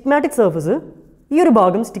 സ്റ്റിഗ്മാറ്റിക് സർഫസ്, ഈ ഒരു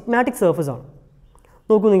ഭാഗം സ്റ്റിഗ്മാറ്റിക് സർഫസ് ആണ്.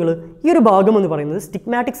 നോക്കൂ നിങ്ങൾ, ഈ ഒരു ഭാഗം എന്ന് പറയുന്നത്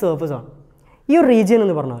സ്റ്റിഗ്മാറ്റിക് സർഫസ് ആണ്. ഈ ഒരു റീജിയൻ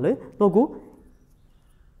എന്ന് പറഞ്ഞാൽ നോക്കൂ,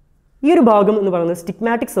 ഈ ഒരു ഭാഗം എന്ന് പറയുന്നത്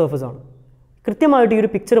സ്റ്റിഗ്മാറ്റിക് സർഫസ് ആണ്. കൃത്യമായിട്ട് ഈ ഒരു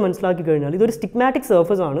പിക്ചർ മനസ്സിലാക്കി കഴിഞ്ഞാൽ ഇതൊരു സ്റ്റിഗ്മാറ്റിക്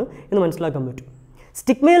സർഫസ് ആണ് എന്ന് മനസ്സിലാക്കാൻ പറ്റും.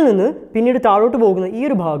 സ്റ്റിഗ്മയിൽ നിന്ന് പിന്നീട് താഴോട്ട് പോകുന്ന ഈ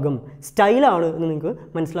ഒരു ഭാഗം സ്റ്റൈലാണ് എന്ന് നിങ്ങൾക്ക്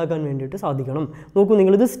മനസ്സിലാക്കാൻ വേണ്ടിയിട്ട് സാധിക്കണം. നോക്കൂ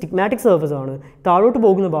നിങ്ങൾ, ഇത് സ്റ്റിഗ്മാറ്റിക് സർഫസ് ആണ്, താഴോട്ട്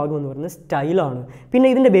പോകുന്ന ഭാഗം എന്ന് പറയുന്നത് സ്റ്റൈലാണ്. പിന്നെ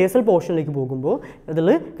ഇതിൻ്റെ ബേസൽ പോർഷനിലേക്ക് പോകുമ്പോൾ അതിൽ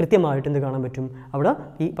കൃത്യമായിട്ട് എന്ത് കാണാൻ പറ്റും, അവിടെ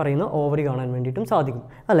ഈ പറയുന്ന ഓവറി കാണാൻ വേണ്ടിയിട്ടും സാധിക്കും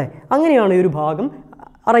അല്ലേ. അങ്ങനെയാണ് ഈ ഒരു ഭാഗം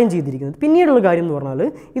അറേഞ്ച് ചെയ്തിരിക്കുന്നത്. പിന്നീടുള്ള കാര്യം എന്ന് പറഞ്ഞാൽ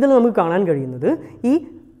ഇതിൽ നമുക്ക് കാണാൻ കഴിയുന്നത് ഈ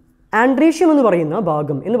ആൻഡ്രീഷ്യം എന്ന് പറയുന്ന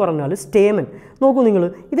ഭാഗം എന്ന് പറഞ്ഞാൽ സ്റ്റേമൻ. നോക്കൂ നിങ്ങൾ,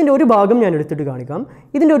 ഇതിൻ്റെ ഒരു ഭാഗം ഞാൻ എടുത്തിട്ട് കാണിക്കാം.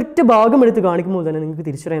 ഇതിൻ്റെ ഒറ്റ ഭാഗം എടുത്ത് കാണിക്കുമ്പോൾ തന്നെ നിങ്ങൾക്ക്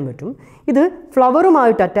തിരിച്ചറിയാൻ പറ്റും ഇത്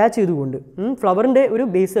ഫ്ലവറുമായിട്ട് അറ്റാച്ച് ചെയ്തുകൊണ്ട്, ഫ്ലവറിൻ്റെ ഒരു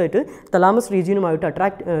ബേസായിട്ട് തലാമസ് റീജിയനുമായിട്ട്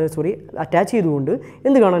അറ്റാച്ച് ചെയ്തുകൊണ്ട്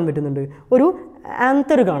എന്ത് കാണാൻ പറ്റുന്നുണ്ട്, ഒരു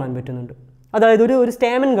ആന്തർ കാണാൻ പറ്റുന്നുണ്ട്, അതായത് ഒരു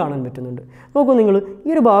സ്റ്റേമൻ കാണാൻ പറ്റുന്നുണ്ട്. നോക്കൂ നിങ്ങൾ,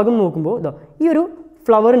 ഈ ഒരു ഭാഗം നോക്കുമ്പോൾ ഈ ഒരു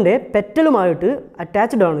ഫ്ലവറിൻ്റെ പെറ്റലുമായിട്ട്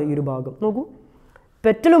അറ്റാച്ച്ഡ് ആണ് ഈ ഒരു ഭാഗം. നോക്കൂ,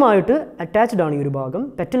 പെറ്റലുമായിട്ട് അറ്റാച്ച്ഡ് ആണ് ഈ ഒരു ഭാഗം,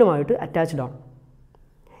 പെറ്റലുമായിട്ട് അറ്റാച്ച്ഡ് ആണ്.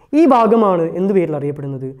 ഈ ഭാഗമാണ് എന്ത് പേരിൽ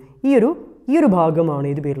അറിയപ്പെടുന്നത്, ഈ ഒരു ഭാഗമാണ്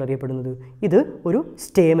ഏത് പേരിൽ അറിയപ്പെടുന്നത്, ഇത് ഒരു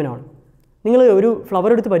സ്റ്റേമനാണ്. നിങ്ങൾ ഒരു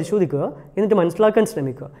ഫ്ലവർ എടുത്ത് പരിശോധിക്കുക, എന്നിട്ട് മനസ്സിലാക്കാൻ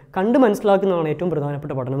ശ്രമിക്കുക. കണ്ട് മനസ്സിലാക്കുന്നതാണ് ഏറ്റവും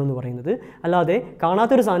പ്രധാനപ്പെട്ട പഠനമെന്ന് പറയുന്നത്. അല്ലാതെ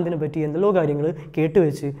കാണാത്തൊരു സാധനത്തിനെ പറ്റി എന്തെല്ലോ കാര്യങ്ങൾ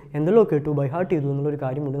കേട്ടു ബൈ ഹാർട്ട് ചെയ്തു എന്നുള്ളൊരു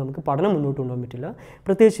കാര്യമുണ്ട്, നമുക്ക് പഠനം മുന്നോട്ട് കൊണ്ടുപോകാൻ പറ്റില്ല.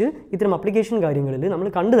 പ്രത്യേകിച്ച് ഇത്തരം അപ്ലിക്കേഷൻ കാര്യങ്ങളിൽ നമ്മൾ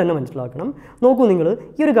കണ്ട് തന്നെ മനസ്സിലാക്കണം. നോക്കൂ നിങ്ങൾ,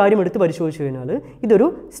 ഈ ഒരു കാര്യം എടുത്ത് പരിശോധിച്ച് കഴിഞ്ഞാൽ ഇതൊരു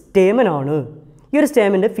സ്റ്റേമനാണ്. ഈ ഒരു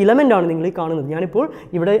സ്റ്റേമിൻ്റെ ഫിലമെൻ്റ് ആണ് നിങ്ങൾ ഈ കാണുന്നത്. ഞാനിപ്പോൾ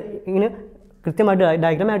ഇവിടെ ഇങ്ങനെ കൃത്യമായിട്ട്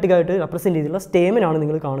ഡയഗ്രമാറ്റിക്കായിട്ട് റെപ്രസെൻറ്റ് ചെയ്തിട്ടുള്ള സ്റ്റേമനാണ്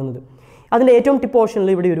നിങ്ങൾ കാണുന്നത്. അതിൻ്റെ ഏറ്റവും ടിപ്പ്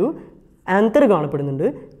പോർഷനിൽ ഇവിടെ ഒരു ആന്തർ കാണപ്പെടുന്നുണ്ട്.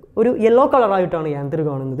 ഒരു യെല്ലോ കളറായിട്ടാണ് ഈ ആന്തർ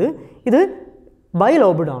കാണുന്നത്. ഇത്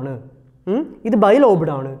ബൈലോബ്ഡ്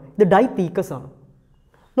ആണ്, ഇത് ഡൈപീക്കസ് ആണ്.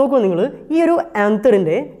 നോക്കൂ നിങ്ങൾ, ഈ ഒരു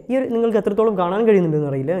ആന്തറിൻ്റെ നിങ്ങൾക്ക് എത്രത്തോളം കാണാൻ കഴിയുന്നുണ്ടെന്ന്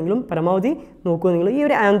അറിയില്ല, എങ്കിലും പരമാവധി നോക്കൂ നിങ്ങൾ. ഈ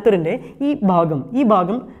ഒരു ആന്തറിൻ്റെ ഈ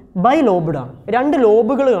ഭാഗം ബൈലോബ്ഡ് ആണ്. 2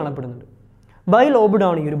 ലോബുകൾ കാണപ്പെടുന്നുണ്ട്. ബൈലോബ്ഡ്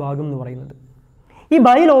ആണ് ഈ ഒരു ഭാഗം എന്ന് പറയുന്നത്. ഈ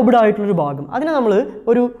ബൈലോബ്ഡ് ആയിട്ടുള്ളൊരു ഭാഗം, അതിനെ നമ്മൾ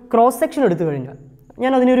ഒരു ക്രോസ് സെക്ഷൻ എടുത്തു കഴിഞ്ഞാൽ,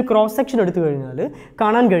 ഞാൻ അതിനൊരു ക്രോസ് സെക്ഷൻ എടുത്തു കഴിഞ്ഞാൽ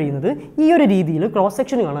കാണാൻ കഴിയുന്നത് ഈ ഒരു രീതിയിൽ ക്രോസ്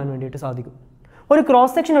സെക്ഷൻ കാണാൻ വേണ്ടിയിട്ട് സാധിക്കും. ഒരു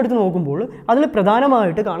ക്രോസ് സെക്ഷൻ എടുത്ത് നോക്കുമ്പോൾ അതിൽ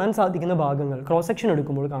പ്രധാനമായിട്ട് കാണാൻ സാധിക്കുന്ന ഭാഗങ്ങൾ, ക്രോസ് സെക്ഷൻ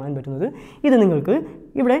എടുക്കുമ്പോൾ കാണാൻ പറ്റുന്നത്, ഇത് നിങ്ങൾക്ക്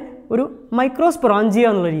ഇവിടെ ഒരു മൈക്രോസ്പൊറാഞ്ചിയ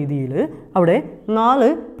എന്നുള്ള രീതിയിൽ അവിടെ 4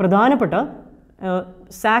 പ്രധാനപ്പെട്ട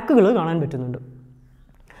സാക്കുകൾ കാണാൻ പറ്റുന്നുണ്ട്.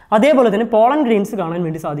 അതേപോലെ തന്നെ പോളൻ ഗ്രെയിൻസ് കാണാൻ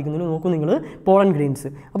വേണ്ടി സാധിക്കുന്നുണ്ട്. നോക്കൂ നിങ്ങൾ, പോളൻ ഗ്രെയിൻസ്.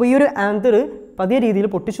 അപ്പോൾ ഈ ഒരു ആന്തർ പതിയ രീതിയിൽ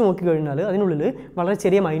പൊട്ടിച്ച് നോക്കി കഴിഞ്ഞാൽ അതിനുള്ളിൽ വളരെ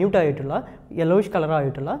ചെറിയ മൈന്യൂട്ടായിട്ടുള്ള യെല്ലോയിഷ്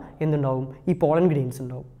കളറായിട്ടുള്ള എന്തുണ്ടാവും, ഈ പോളൻ ഗ്രെയിൻസ്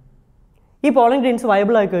ഉണ്ടാവും. ഈ പോളൻ ഗ്രെയിൻസ്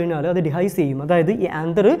വയബിൾ ആയി കഴിഞ്ഞാൽ അത് ഡിഹൈസ് ചെയ്യും, അതായത് ഈ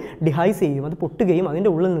ആന്തർ ഡിഹൈസ് ചെയ്യും, അത് പൊട്ടുകയും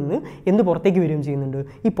അതിൻ്റെ ഉള്ളിൽ നിന്ന് എന്ത് പുറത്തേക്ക് വരികയും ചെയ്യുന്നുണ്ട്,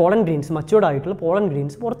 ഈ പോളൻ ഗ്രെയിൻസ്, മച്ചുവേർഡ് ആയിട്ടുള്ള പോളൻ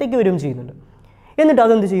ഗ്രെയിൻസ് പുറത്തേക്ക് വരികയും ചെയ്യുന്നുണ്ട്. എന്നിട്ട്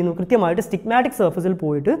അതെന്ത് ചെയ്യുന്നു, കൃത്യമായിട്ട് സ്റ്റിഗ്മാറ്റിക് സർഫസിൽ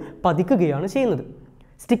പോയിട്ട് പതിക്കുകയാണ് ചെയ്യുന്നത്.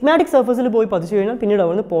 സ്റ്റിഗ്മാറ്റിക് സർഫസിൽ പോയി പതിച്ചു കഴിഞ്ഞാൽ പിന്നീട്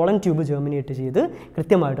അവിടുന്ന് പോളൻ ട്യൂബ് ജെർമിനേറ്റ് ചെയ്ത്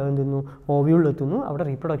കൃത്യമായിട്ട് അതെന്തുന്നു, ഓവ്യൂളിലെത്തുന്നു. അവിടെ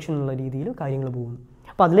റീപ്രൊഡക്ഷൻ എന്നുള്ള രീതിയിൽ കാര്യങ്ങൾ പോകുന്നു.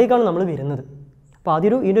 അപ്പോൾ അതിലേക്കാണ് നമ്മൾ വരുന്നത്. അപ്പോൾ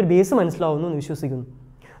ഇതിൻ്റെ ഒരു ബേസ് മനസ്സിലാവുന്നു എന്ന് വിശ്വസിക്കുന്നു.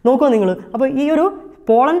 നോക്കുക നിങ്ങൾ, അപ്പോൾ ഈ ഒരു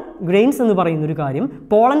പോളൻ ഗ്രെയിൻസ് എന്ന് പറയുന്ന ഒരു കാര്യം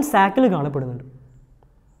പോളൻ സാക്കിൽ കാണപ്പെടുന്നുണ്ട്.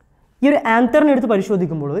 ഈ ഒരു ആന്തറിനെ എടുത്ത്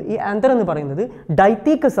പരിശോധിക്കുമ്പോൾ ഈ ആന്തർ എന്ന് പറയുന്നത്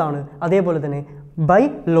ഡൈത്തീക്കസ് ആണ്, അതേപോലെ തന്നെ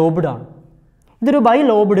ബൈലോബ്ഡ് ആണ്. ഇതൊരു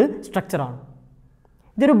ബൈലോബ്ഡ് സ്ട്രക്ചറാണ്.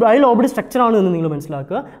 ഇതൊരു ബൈലോബ്ഡ് സ്ട്രക്ചറാണ് എന്ന് നിങ്ങൾ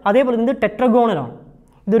മനസ്സിലാക്കുക. അതേപോലെ ഇത് ടെട്രഗോണലാണ്.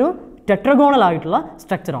 ഇതൊരു ടെട്രഗോണൽ ആയിട്ടുള്ള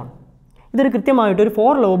സ്ട്രക്ചറാണ്. ഇതൊരു കൃത്യമായിട്ട് ഒരു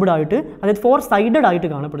 4 ലോബ്ഡ് ആയിട്ട്, അതായത് 4 സൈഡഡ് ആയിട്ട്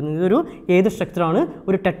കാണപ്പെടുന്നത്. ഇതൊരു ഏത് സ്ട്രക്ചറാണ്,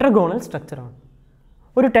 ഒരു ടെട്രഗോണൽ സ്ട്രക്ചറാണ്.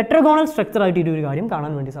 ഒരു ടെട്രഗോണൽ സ്ട്രക്ചറായിട്ട് ഈ ഒരു കാര്യം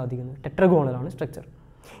കാണാൻ വേണ്ടി സാധിക്കുന്നത്. ടെട്രഗോണലാണ് സ്ട്രക്ചർ.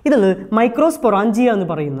 ഇതിൽ മൈക്രോസ്പൊറാഞ്ചിയ എന്ന്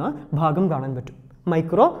പറയുന്ന ഭാഗം കാണാൻ പറ്റും.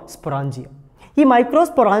 മൈക്രോസ്പൊറാഞ്ചിയ. ഈ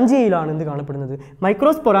മൈക്രോസ്പൊറാഞ്ചിയയിലാണ് എന്ത് കാണപ്പെടുന്നത്,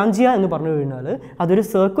 മൈക്രോസ്പൊറാഞ്ചിയ എന്ന് പറഞ്ഞു കഴിഞ്ഞാൽ അതൊരു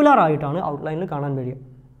സർക്കുലർ ആയിട്ടാണ് ഔട്ട്ലൈനിൽ കാണാൻ കഴിയുക.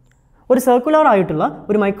 ഒരു സർക്കുലർ ആയിട്ടുള്ള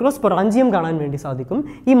ഒരു മൈക്രോസ്പൊറാഞ്ചിയം കാണാൻ വേണ്ടി സാധിക്കും.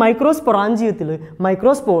 ഈ മൈക്രോസ്പൊറാഞ്ചിയത്തിൽ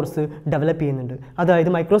മൈക്രോസ്പോർസ് ഡെവലപ്പ് ചെയ്യുന്നുണ്ട്. അതായത്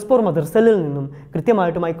മൈക്രോസ്പോർ മദർ സെല്ലിൽ നിന്നും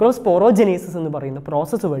കൃത്യമായിട്ട് മൈക്രോസ്പോറോജനേസിസ് എന്ന് പറയുന്ന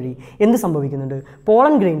പ്രോസസ്സ് വഴി എന്ത് സംഭവിക്കുന്നുണ്ട്?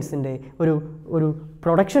 പോളൻ ഗ്രെയിൻസിൻ്റെ ഒരു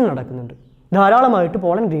പ്രൊഡക്ഷൻ നടക്കുന്നുണ്ട്. ധാരാളമായിട്ട്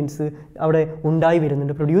പോളൻ ഗ്രെയിൻസ് അവിടെ ഉണ്ടായി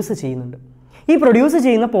വരുന്നുണ്ട്, പ്രൊഡ്യൂസ് ചെയ്യുന്നുണ്ട്. ഈ പ്രൊഡ്യൂസ്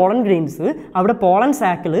ചെയ്യുന്ന പോളൻ ഗ്രെയിൻസ് അവിടെ പോളൻ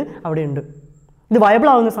സാക്കിൽ അവിടെ ഉണ്ട്. ഇത് വയബിൾ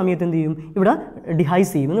ആവുന്ന സമയത്ത് എന്ത് ചെയ്യും? ഇവിടെ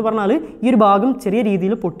ഡിഹൈസ് ചെയ്യും. എന്ന് പറഞ്ഞാൽ ഈ ഒരു ഭാഗം ചെറിയ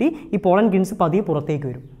രീതിയിൽ പൊട്ടി ഈ പോളൻ ഗ്രെയിൻസ് പതിയെ പുറത്തേക്ക്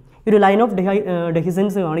വരും. ഈ ഒരു ലൈൻ ഓഫ്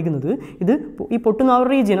ഡെഹിസൻസ് കാണിക്കുന്നത് ഇത് ഈ പൊട്ടുന്ന ആ ഒരു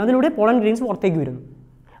റീജിയൻ, അതിലൂടെ പോളൻ ഗ്രെയിൻസ് പുറത്തേക്ക് വരുന്നു.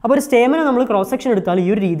 അപ്പോൾ ഒരു സ്റ്റേമിനെ നമ്മൾ ക്രോസ് സെക്ഷൻ എടുത്താൽ ഈ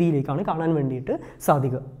ഒരു രീതിയിലേക്കാണ് കാണാൻ വേണ്ടിയിട്ട്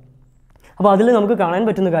സാധിക്കുക. അപ്പോൾ അതിൽ നമുക്ക് കാണാൻ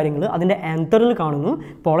പറ്റുന്ന കാര്യങ്ങൾ അതിൻ്റെ ആന്തറിൽ കാണുന്നു,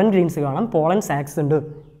 പോളൻ ഗ്രെയിൻസ് കാണാം, പോളൻ സാക്സ് ഉണ്ട്.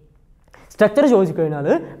 സ്ട്രക്ചർ ചോദിച്ചു കഴിഞ്ഞാൽ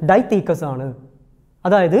ഡൈതീക്കസ് ആണ്.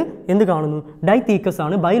 അതായത് എന്ത് കാണുന്നു? ഡൈതീക്കസ്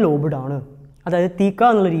ആണ്, ബൈലോബഡ് ആണ്. അതായത് തീക്ക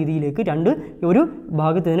എന്നുള്ള രീതിയിലേക്ക് ഒരു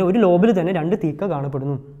ഭാഗത്ത് തന്നെ ഒരു ലോബിൽ തന്നെ 2 തീക്ക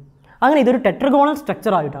കാണപ്പെടുന്നു. അങ്ങനെ ഇതൊരു ടെട്രഗോണൽ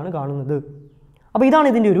സ്ട്രക്ചർ ആയിട്ടാണ് കാണുന്നത്. അപ്പോൾ ഇതാണ്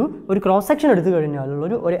ഇതിൻ്റെ ഒരു ക്രോസ് സെക്ഷൻ എടുത്തു കഴിഞ്ഞാലുള്ള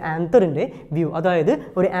ഒരു ആന്തറിൻ്റെ വ്യൂ, അതായത്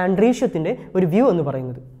ഒരു ആൻഡ്രീഷ്യത്തിൻ്റെ ഒരു വ്യൂ എന്ന്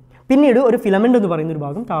പറയുന്നത്. പിന്നീട് ഒരു ഫിലമെൻ്റ് എന്ന് പറയുന്ന ഒരു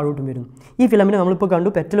ഭാഗം താഴോട്ടും വരുന്നു. ഈ ഫിലമെൻ്റ് നമ്മളിപ്പോൾ കണ്ടു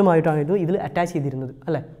പെറ്റലുമായിട്ടാണ് ഇതിൽ അറ്റാച്ച് ചെയ്തിരുന്നത്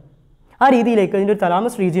അല്ലേ? ആ രീതിയിലേക്ക് അതിൻ്റെ ഒരു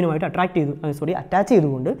തലാമസ് റീജിയനുമായിട്ട് അറ്റാച്ച്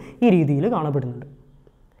ചെയ്തുകൊണ്ട് ഈ രീതിയിൽ കാണപ്പെടുന്നുണ്ട്.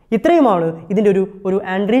 ഇത്രയുമാണ് ഇതിൻ്റെ ഒരു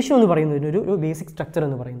ആൻഡ്രീഷ്യം എന്ന് പറയുന്നതിൻ്റെ ഒരു ബേസിക് സ്ട്രക്ചർ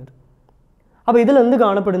എന്ന് പറയുന്നത്. അപ്പോൾ ഇതിൽ എന്ത്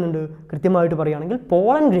കാണപ്പെടുന്നുണ്ട്? കൃത്യമായിട്ട് പറയുകയാണെങ്കിൽ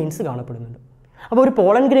പോളൻ ഗ്രെയിൻസ് കാണപ്പെടുന്നുണ്ട്. അപ്പോൾ ഒരു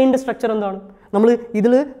പോളൻ ഗ്രെയിനിൻ്റെ സ്ട്രക്ചർ എന്താണ്? നമ്മൾ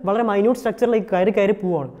ഇതിൽ വളരെ മൈന്യൂട്ട് സ്ട്രക്ചറിലേക്ക് കയറി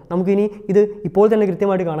പോവുകയാണ്. നമുക്കിനി ഇത് ഇപ്പോൾ തന്നെ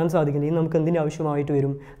കൃത്യമായിട്ട് കാണാൻ സാധിക്കില്ല. ഇനി നമുക്ക് എന്തിൻ്റെ ആവശ്യമായിട്ട്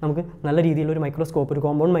വരും? നമുക്ക് നല്ല രീതിയിലൊരു മൈക്രോസ്കോപ്പ്, ഒരു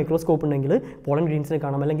കോമ്പൗണ്ട് മൈക്രോസ്കോപ്പ് ഉണ്ടെങ്കിൽ പോളൻ ഗ്രെയിൻസിനെ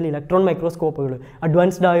കാണാം. അല്ലെങ്കിൽ ഇലക്ട്രോൺ മൈക്രോസ്കോപ്പുകൾ,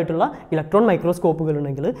 അഡ്വാൻസ്ഡ് ആയിട്ടുള്ള ഇലക്ട്രോൺ മൈക്രോസ്കോപ്പുകൾ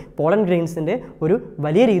ഉണ്ടെങ്കിൽ പോളൻ ഗ്രെയിൻസിൻ്റെ ഒരു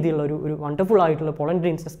വലിയ രീതിയിലുള്ള ഒരു വണ്ടർഫുൾ ആയിട്ടുള്ള പോളൻ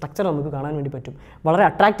ഗ്രെയിൻസിൻ്റെ സ്ട്രക്ചർ നമുക്ക് കാണാൻ വേണ്ടി പറ്റും. വളരെ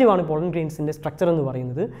അട്രാക്റ്റീവാണ് പോളൻ ഗ്രെയിൻസിൻ്റെ സ്ട്രക്ചർ എന്ന്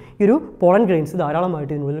പറയുന്നത്. ഈ ഒരു പോളൻ ഗ്രെയിൻസ്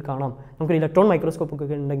ധാരാളമായിട്ട് ഇതിനുള്ളിൽ കാണാം. നമുക്ക് ഇലക്ട്രോൺ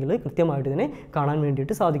മൈക്രോസ്കോപ്പൊക്കെ ഉണ്ടെങ്കിൽ കൃത്യമായിട്ട് ഇതിനെ കാണാൻ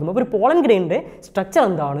വേണ്ടിയിട്ട് സാധിക്കും. അപ്പോൾ ഒരു പോളൻ ഗ്രെയിനിൻ്റെ സ്ട്രക്ചർ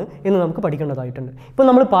എന്താണ് എന്ന് നമുക്ക് പഠിക്കേണ്ടതായിട്ടുണ്ട്. ഇപ്പോൾ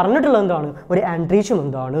നമ്മൾ പറഞ്ഞിട്ടുള്ളത് എന്താണ്? ഒരു ആൻഡ്രീഷ്യം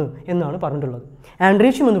എന്താണ് എന്നാണ് പറഞ്ഞിട്ടുള്ളത്.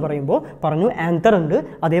 ആൻഡ്രീഷ്യം എന്ന് പറയുമ്പോൾ പറഞ്ഞു ആന്തർ ഉണ്ട്,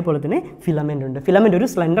 അതേപോലെ തന്നെ ഫിലമെൻ്റ് ഉണ്ട്. ഫിലമെൻ്റ് ഒരു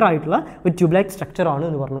സ്ലെൻഡർ ആയിട്ടുള്ള ഒരു ട്യൂബ്ലൈറ്റ് സ്ട്രക്ചറാണ്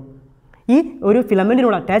എന്ന് പറഞ്ഞു. ഈ ഒരു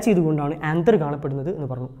ഫിലമെൻറ്റിനോട് അറ്റാച്ച് ചെയ്തുകൊണ്ടാണ് ആന്തർ കാണപ്പെടുന്നത് എന്ന്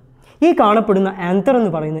പറഞ്ഞു. ഈ കാണപ്പെടുന്ന ആന്തർ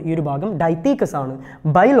എന്ന് പറയുന്ന ഈ ഒരു ഭാഗം ഡൈതീക്കസ് ആണ്,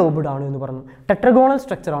 ബൈലോബഡ് ആണ് എന്ന് പറഞ്ഞു. ടെട്രഗോണൽ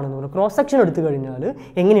സ്ട്രക്ചർ ആണെന്ന് പറഞ്ഞു. ക്രോസ് സെക്ഷൻ എടുത്തു കഴിഞ്ഞാൽ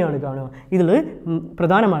എങ്ങനെയാണ് കാണുക? ഇതിൽ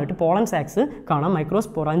പ്രധാനമായിട്ട് പോളൻ സാക്സ് കാണാം,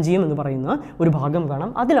 മൈക്രോസ്പൊറാഞ്ചിയം എന്ന് പറയുന്ന ഒരു ഭാഗം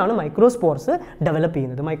കാണാം. അതിലാണ് മൈക്രോസ്പോർസ് ഡെവലപ്പ്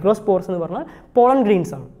ചെയ്യുന്നത്. മൈക്രോസ്പോർസ് എന്ന് പറഞ്ഞാൽ പോളൻ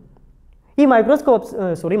ഗ്രെയിൻസ് ആണ്. ഈ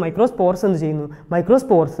മൈക്രോസ്പോർസ് എന്ത് ചെയ്യുന്നു?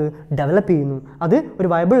 മൈക്രോസ്പോർസ് ഡെവലപ്പ് ചെയ്യുന്നു. അത് ഒരു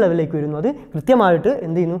വയബിൾ ലെവലിലേക്ക് വരുന്നു. അത് കൃത്യമായിട്ട്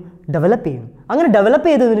എന്ത് ചെയ്യുന്നു? ഡെവലപ്പ് ചെയ്യുന്നു. അങ്ങനെ ഡെവലപ്പ്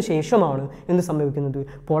ചെയ്തതിന് ശേഷമാണ് എന്ത് സംഭവിക്കുന്നത്?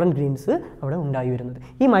 പോളൻ ഗ്രെയിൻസ് അവിടെ ഉണ്ടായി വരുന്നത്.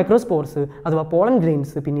 ഈ മൈക്രോസ്പോർസ് അഥവാ പോളൻ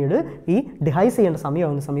ഗ്രെയിൻസ് പിന്നീട് ഈ ഡിഹൈസ് ചെയ്യേണ്ട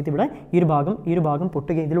സമയമാകുന്ന സമയത്ത് ഇവിടെ ഈ ഒരു ഭാഗം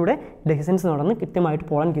പൊട്ടുകയും ഇതിലൂടെ ഡെഹിസൻസ് നടന്ന് കൃത്യമായിട്ട്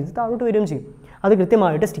പോളൻ ഗ്രെയിൻസ് താഴോട്ട് വരികയും ചെയ്യും. അത്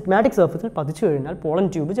കൃത്യമായിട്ട് സ്റ്റിഗ്മാറ്റിക് സർഫസിൽ പതിച്ചു കഴിഞ്ഞാൽ പോളൻ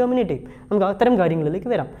ട്യൂബ് ജെർമിനേറ്റ് ചെയ്യും. നമുക്ക് അത്തരം കാര്യങ്ങളിലേക്ക്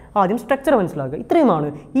വരാം. ആദ്യം സ്ട്രക്ചർ മനസ്സിലാക്കുക. ഇത്രയുമാണ്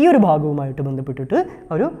ഈ ഒരു ഭാഗവുമായിട്ട് ബന്ധപ്പെട്ടിട്ട്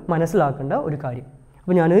ഒരു മനസ്സിലാക്കേണ്ട ഒരു കാര്യം.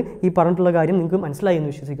 അപ്പോൾ ഞാൻ ഈ പറഞ്ഞിട്ടുള്ള കാര്യം നിങ്ങൾക്ക് മനസ്സിലായി എന്ന്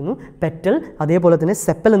വിശ്വസിക്കുന്നു. പെറ്റൽ, അതേപോലെ തന്നെ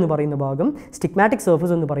സെപ്പൽ എന്ന് പറയുന്ന ഭാഗം, സ്റ്റിഗ്മാറ്റിക്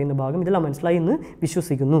സർഫസ് എന്ന് പറയുന്ന ഭാഗം, ഇതെല്ലാം മനസ്സിലായി എന്ന്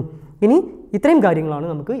വിശ്വസിക്കുന്നു. ഇനി ഇത്രയും കാര്യങ്ങളാണ്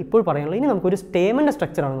നമുക്ക് ഇപ്പോൾ പറയാനുള്ളത്. ഇനി നമുക്കൊരു സ്റ്റേമൻ്റെ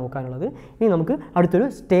സ്ട്രക്ചറാണ് നോക്കാനുള്ളത്. ഇനി നമുക്ക് അടുത്തൊരു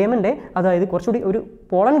സ്റ്റേമൻ്റെ, അതായത് കുറച്ചുകൂടി ഒരു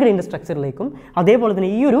പോളൻ ഗ്രെയിൻ്റെ സ്ട്രക്ചറിലേക്കും അതേപോലെ തന്നെ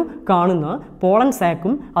ഈ ഒരു കാണുന്ന പോളൻ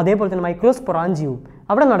സാക്കും അതേപോലെ തന്നെ മൈക്രോസ്പൊറാഞ്ചിയവും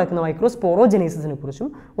അവിടെ നടക്കുന്ന മൈക്രോസ്പോറോജനേസിസിനെ കുറിച്ചും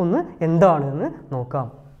ഒന്ന് എന്താണെന്ന് നോക്കാം.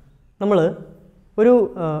 നമ്മൾ ഒരു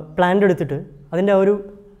പ്ലാന്റ് എടുത്തിട്ട് അതിൻ്റെ ഒരു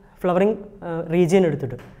ഫ്ലവറിങ് റീജിയൻ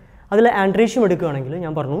എടുത്തിട്ട് അതിൽ ആൻഡ്രീഷ്യം എടുക്കുകയാണെങ്കിൽ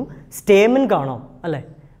ഞാൻ പറഞ്ഞു സ്റ്റേമൻ കാണാം അല്ലേ?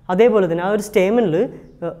 അതേപോലെ തന്നെ ആ ഒരു സ്റ്റേമനിൽ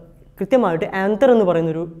കൃത്യമായിട്ട് ആന്തർ എന്ന്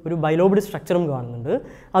പറയുന്ന ഒരു ബൈലോബഡ് സ്ട്രക്ചറും കാണുന്നുണ്ട്.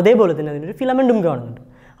 അതേപോലെ തന്നെ അതിൻ്റെ ഒരു ഫിലമെൻറ്റും കാണുന്നുണ്ട്.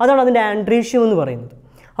 അതാണ് അതിൻ്റെ ആൻഡ്രീഷ്യം എന്ന് പറയുന്നത്.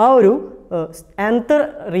 ആ ഒരു ആന്തർ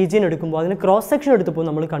റീജിയൻ എടുക്കുമ്പോൾ അതിന് ക്രോസ് സെക്ഷൻ എടുത്തപ്പോൾ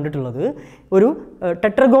നമ്മൾ കണ്ടിട്ടുള്ളത് ഒരു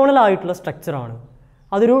ടെട്രഗോണൽ ആയിട്ടുള്ള സ്ട്രക്ചറാണ്.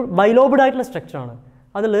 അതൊരു ബൈലോബഡ് ആയിട്ടുള്ള സ്ട്രക്ചറാണ്.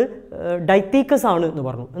 അതിൽ ഡൈതീക്കസ് ആണ് എന്ന്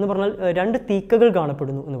പറഞ്ഞു. എന്ന് പറഞ്ഞാൽ 2 തീക്കകൾ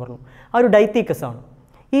കാണപ്പെടുന്നു എന്ന് പറഞ്ഞു. ആ ഒരു ഡൈതീക്കസ് ആണ്.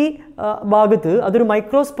 ഈ ഭാഗത്ത് അതൊരു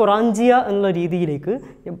മൈക്രോസ്പൊറാഞ്ചിയ എന്നുള്ള രീതിയിലേക്ക്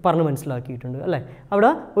പറഞ്ഞ് മനസ്സിലാക്കിയിട്ടുണ്ട് അല്ലേ? അവിടെ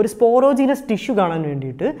ഒരു സ്പോറോജീനസ് ടിഷ്യൂ കാണാൻ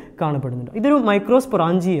വേണ്ടിയിട്ട് കാണപ്പെടുന്നുണ്ട്. ഇതൊരു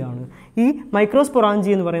മൈക്രോസ്പൊറാഞ്ചിയാണ്. ഈ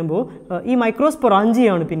മൈക്രോസ്പൊറാഞ്ചിയ എന്ന് പറയുമ്പോൾ ഈ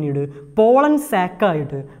മൈക്രോസ്പൊറാഞ്ചിയാണ് പിന്നീട് പോളൻ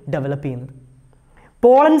സാക്കായിട്ട് ഡെവലപ്പ് ചെയ്യുന്നത്.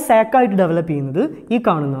 പോളൻ സാക്കായിട്ട് ഡെവലപ്പ് ചെയ്യുന്നത് ഈ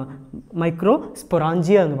കാണുന്ന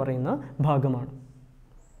മൈക്രോസ്പൊറാഞ്ചിയ എന്ന് പറയുന്ന ഭാഗമാണ്.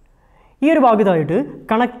 ഈ ഒരു ഭാഗത്തായിട്ട്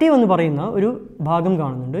കണക്റ്റീവ് എന്ന് പറയുന്ന ഒരു ഭാഗം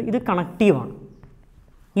കാണുന്നുണ്ട്. ഇത് കണക്റ്റീവാണ്.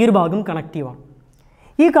 ഈ ഒരു ഭാഗം കണക്റ്റീവാണ്.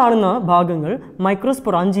 ഈ കാണുന്ന ഭാഗങ്ങൾ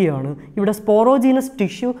മൈക്രോസ്പൊറാഞ്ചിയാണ്. ഇവിടെ സ്പോറോജീനസ്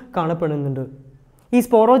ടിഷ്യൂ കാണപ്പെടുന്നുണ്ട്. ഈ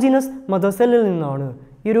സ്പോറോജീനസ് മദർ സെല്ലിൽ നിന്നാണ്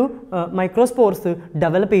ഈ ഒരു മൈക്രോസ്പോർസ്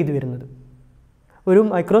ഡെവലപ്പ് ചെയ്തു വരുന്നത്. ഒരു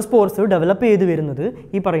മൈക്രോസ്പോർസ് ഡെവലപ്പ് ചെയ്ത് വരുന്നത്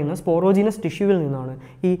ഈ പറയുന്ന സ്പോറോജീനസ് ടിഷ്യൂവിൽ നിന്നാണ്.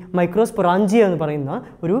 ഈ മൈക്രോസ്പൊറാഞ്ചിയ എന്ന് പറയുന്ന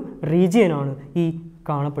ഒരു റീജിയനാണ് ഈ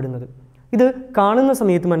കാണപ്പെടുന്നത്. ഇത് കാണുന്ന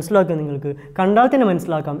സമയത്ത് മനസ്സിലാക്കുക, നിങ്ങൾക്ക് കണ്ടാൽ തന്നെ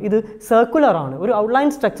മനസ്സിലാക്കാം ഇത് സർക്കുലറാണ്. ഒരു ഔട്ട്ലൈൻ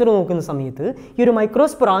സ്ട്രക്ചർ നോക്കുന്ന സമയത്ത് ഈ ഒരു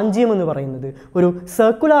മൈക്രോസ്പൊറാഞ്ചിയം എന്ന് പറയുന്നത് ഒരു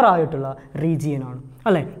സർക്കുലർ ആയിട്ടുള്ള റീജിയനാണ്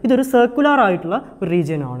അല്ലേ. ഇതൊരു സർക്കുലർ ആയിട്ടുള്ള ഒരു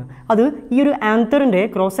റീജിയനാണ്. അത് ഈ ഒരു ആന്തറിൻ്റെ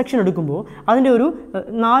ക്രോസ് സെക്ഷൻ എടുക്കുമ്പോൾ അതിൻ്റെ ഒരു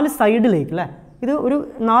 4 സൈഡിലേക്ക് അല്ലേ, ഇത് ഒരു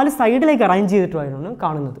 4 സൈഡിലേക്ക് അറേഞ്ച് ചെയ്തിട്ടാണ്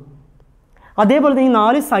കാണുന്നത്. അതേപോലെ തന്നെ ഈ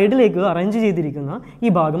 4 സൈഡിലേക്ക് അറേഞ്ച് ചെയ്തിരിക്കുന്ന ഈ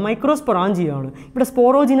ഭാഗം മൈക്രോസ്പൊറാഞ്ചിയാണ്. ഇവിടെ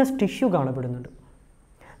സ്പോറോജിനസ് ടിഷ്യൂ കാണപ്പെടുന്നുണ്ട്.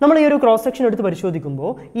 നമ്മൾ ഈ ഒരു ക്രോസ് സെക്ഷൻ എടുത്ത്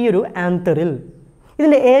പരിശോധിക്കുമ്പോൾ ഈ ഒരു ആന്തറിൽ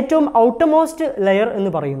ഇതിൻ്റെ ഏറ്റവും ഔട്ടർമോസ്റ്റ് ലെയർ എന്ന്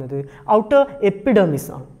പറയുന്നത് ഔട്ടർ എപ്പിഡെർമിസ്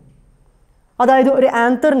ആണ്. അതായത് ഒരു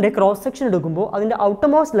ആന്തറിൻ്റെ ക്രോസ് സെക്ഷൻ എടുക്കുമ്പോൾ അതിൻ്റെ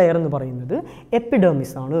ഔട്ടർമോസ്റ്റ് ലെയർ എന്ന് പറയുന്നത്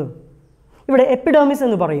എപ്പിഡെർമിസ് ആണ്. ഇവിടെ എപ്പിഡെർമിസ്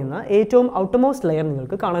എന്ന് പറയുന്ന ഏറ്റവും ഔട്ടർമോസ്റ്റ് ലെയർ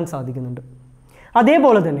നിങ്ങൾക്ക് കാണാൻ സാധിക്കുന്നുണ്ട്.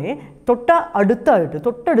 അതേപോലെ തന്നെ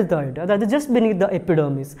തൊട്ടടുത്തായിട്ട് അതായത് just beneath the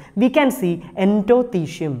epidermis we can see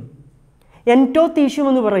എൻഡോത്തീഷ്യം. എൻഡോത്തീഷ്യം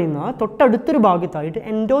എന്ന് പറയുന്ന തൊട്ടടുത്തൊരു ഭാഗത്തായിട്ട്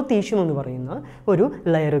എൻഡോത്തീഷ്യം എന്ന് പറയുന്ന ഒരു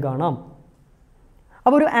ലെയർ കാണാം.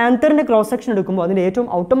 അപ്പോൾ ഒരു ആന്തറിൻ്റെ ക്രോസ് സെക്ഷൻ എടുക്കുമ്പോൾ അതിൻ്റെ ഏറ്റവും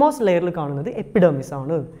ഔട്ടർമോസ്റ്റ് ലെയറിൽ കാണുന്നത് എപ്പിഡെർമിസ്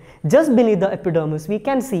ആണ്. Just beneath the epidermis we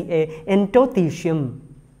can see A എൻഡോത്തീഷ്യം.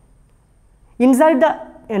 Inside the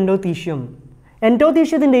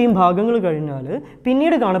എൻഡോത്തീഷ്യത്തിൻ്റെയും ഭാഗങ്ങൾ കഴിഞ്ഞാൽ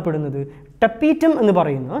പിന്നീട് കാണപ്പെടുന്നത് ടപ്പീറ്റം എന്ന്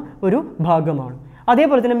പറയുന്ന ഒരു ഭാഗമാണ്.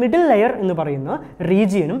 അതേപോലെ തന്നെ മിഡിൽ ലെയർ എന്ന് പറയുന്ന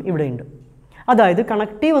റീജിയനും ഇവിടെയുണ്ട്. അതായത്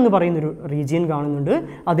കണക്റ്റീവ് എന്ന് പറയുന്നൊരു റീജിയൻ കാണുന്നുണ്ട്.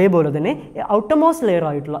 അതേപോലെ തന്നെ ഔട്ടർമോസ്റ്റ് ലെയർ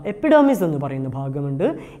ആയിട്ടുള്ള എപ്പിഡെർമിസ് എന്ന് പറയുന്ന ഭാഗമുണ്ട്,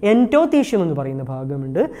 എൻഡോത്തീഷ്യം എന്ന് പറയുന്ന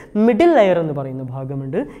ഭാഗമുണ്ട്, മിഡിൽ ലെയർ എന്ന് പറയുന്ന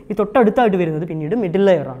ഭാഗമുണ്ട്. ഈ തൊട്ടടുത്തായിട്ട് വരുന്നത് പിന്നീട് മിഡിൽ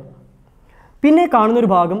ലെയറാണ്. പിന്നെ കാണുന്നൊരു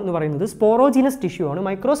ഭാഗം എന്ന് പറയുന്നത് സ്പോറോജീനസ് ടിഷ്യൂ ആണ്.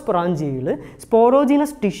 മൈക്രോസ്പൊറാഞ്ചിയയിൽ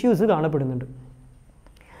സ്പോറോജീനസ് ടിഷ്യൂസ് കാണപ്പെടുന്നുണ്ട്.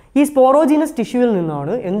 ഈ സ്പോറോജീനസ് ടിഷ്യൂവിൽ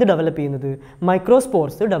നിന്നാണ് എന്ത് ഡെവലപ്പ് ചെയ്യുന്നത്?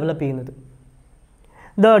 മൈക്രോസ്പോർസ് ഡെവലപ്പ് ചെയ്യുന്നത്.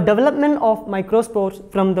 The development of microspores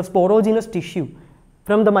from the sporogenous tissue,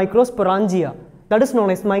 from the microsporangia, that is known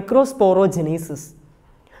as microsporogenesis.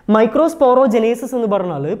 Microsporogenesis എന്ന്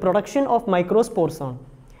പറഞ്ഞാൽ പ്രൊഡക്ഷൻ ഓഫ് മൈക്രോസ്പോർസ് ആണ്.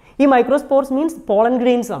 ഈ മൈക്രോസ്പോർസ് മീൻസ് പോളൻ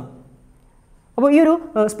ഗ്രെയിൻസ് ആണ്. അപ്പോൾ ഈ ഒരു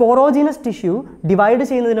സ്പോറോജീനസ് ടിഷ്യൂ ഡിവൈഡ്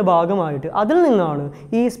ചെയ്യുന്നതിൻ്റെ ഭാഗമായിട്ട് അതിൽ നിന്നാണ്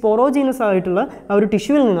ഈ സ്പോറോജീനസ് ആയിട്ടുള്ള ആ ഒരു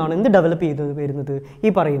ടിഷ്യൂവിൽ നിന്നാണ് എന്ത് ഡെവലപ്പ് ചെയ്ത് വരുന്നത്? ഈ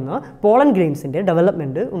പറയുന്ന പോളൻ ഗ്രെയിൻസിൻ്റെ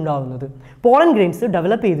ഡെവലപ്മെൻറ്റ് ഉണ്ടാകുന്നത്. പോളൻ ഗ്രെയിൻസ്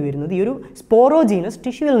ഡെവലപ്പ് ചെയ്ത് വരുന്നത് ഈ ഒരു സ്പോറോജീനസ്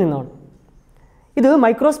ടിഷ്യൂവിൽ നിന്നാണ്. ഇത്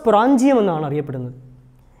മൈക്രോസ്പൊറാഞ്ചിയം എന്നാണ് അറിയപ്പെടുന്നത്.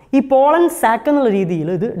 ഈ പോളൻ സാക്ക് എന്നുള്ള രീതിയിൽ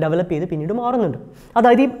ഇത് ഡെവലപ്പ് ചെയ്ത് പിന്നീട് മാറുന്നുണ്ട്.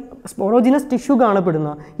 അതായത് ഈ സ്പോറോജീനസ് ടിഷ്യൂ കാണപ്പെടുന്ന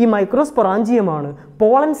ഈ മൈക്രോസ്പൊറാഞ്ചിയമാണ്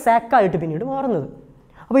പോളൻ സാക്കായിട്ട് പിന്നീട് മാറുന്നത്.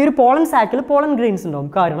 അപ്പോൾ ഈ ഒരു പോളൻ സാക്കിൽ പോളൻ ഗ്രെയിൻസ് ഉണ്ടാവും.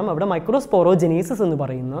 കാരണം അവിടെ മൈക്രോസ്പോറോജെനീസിസ് എന്ന്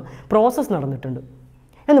പറയുന്ന പ്രോസസ്സ് നടന്നിട്ടുണ്ട്.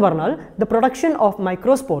 എന്ന് പറഞ്ഞാൽ ദ പ്രൊഡക്ഷൻ ഓഫ്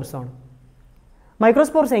മൈക്രോസ്പോർസ് ആണ്.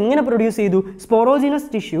 മൈക്രോസ്പോർസ് എങ്ങനെ പ്രൊഡ്യൂസ് ചെയ്തു? സ്പോറോജീനസ്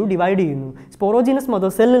ടിഷ്യൂ ഡിവൈഡ് ചെയ്യുന്നു. സ്പോറോജീനസ്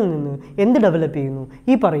മദർ സെല്ലിൽ നിന്ന് എന്ത് ഡെവലപ്പ് ചെയ്യുന്നു?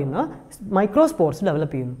 ഈ പറയുന്ന മൈക്രോസ്പോർസ്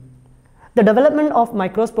ഡെവലപ്പ് ചെയ്യുന്നു. The development of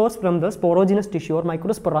microspores from the sporogenous tissue or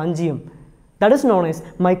microsporangium, that is known as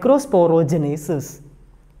മൈക്രോസ്പോറോജെനേസിസ്.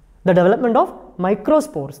 The development of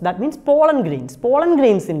microspores, that means pollen grains. Pollen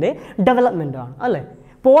grains in development ആണ് അല്ലേ.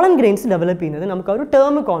 Pollen grains develop ചെയ്യുന്നത് നമുക്ക് ഒരു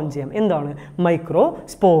term കോൺ ചെയ്യാം. എന്താണ്?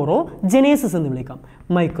 മൈക്രോസ്പോറോജെനേസിസ് എന്ന് വിളിക്കാം.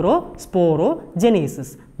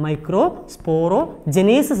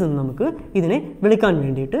 മൈക്രോസ്പോറോജെനേസിസ് എന്ന് നമുക്ക് ഇതിനെ വിളിക്കാൻ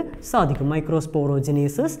വേണ്ടിയിട്ട് സാധിക്കും.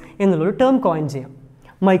 മൈക്രോസ്പോറോജെനേസിസ് എന്നുള്ളൊരു ടേം കോയിൻ ചെയ്യാം.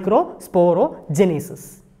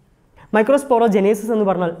 മൈക്രോസ്പോറോജെനേസിസ് എന്ന്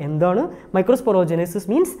പറഞ്ഞാൽ എന്താണ്? മൈക്രോസ്പോറോജെനേസിസ്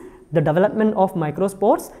means the development of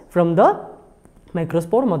microspores from the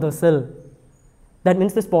microspore mother cell, that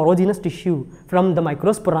means the sporogenous tissue from the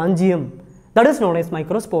microsporangium, that is known as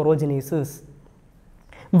microsporogenesis.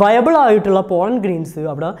 viable ആയിട്ടുള്ള പോളൻ ഗ്രെയിൻസ്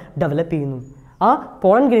അവിടെ ഡെവലപ്പ് ചെയ്യുന്നു. ആ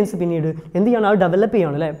പോളൻ ഗ്രെയിൻസ് പിന്നീട് എന്ത് ചെയ്യണം? അത് ഡെവലപ്പ്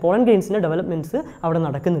ചെയ്യണം അല്ലേ. പോളൻ ഗ്രെയിൻസിൻ്റെ ഡെവലപ്മെൻറ്റ്സ് അവിടെ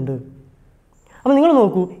നടക്കുന്നുണ്ട്. അപ്പോൾ നിങ്ങൾ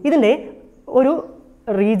നോക്കൂ, ഇതിൻ്റെ ഒരു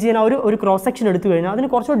റീജിയൻ ഒരു ക്രോസ് സെക്ഷൻ എടുത്തു കഴിഞ്ഞാൽ അതിന്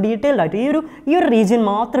കുറച്ചുകൂടി ഡീറ്റെയിൽഡ് ആയിട്ട് ഈ ഒരു റീജിയൻ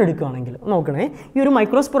മാത്രം എടുക്കുകയാണെങ്കിൽ നോക്കണേ, ഈ ഒരു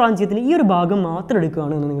മൈക്രോസ്പൊറാഞ്ചിയത്തിൻ്റെ ഈ ഒരു ഭാഗം മാത്രം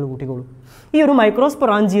എടുക്കുകയാണെന്ന് നിങ്ങൾ കൂട്ടിക്കോളൂ. ഈ ഒരു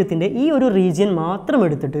മൈക്രോസ്പൊറാഞ്ചിയത്തിൻ്റെ ഈ ഒരു റീജിയൻ മാത്രം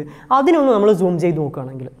എടുത്തിട്ട് അതിനൊന്ന് നമ്മൾ സൂം ചെയ്ത്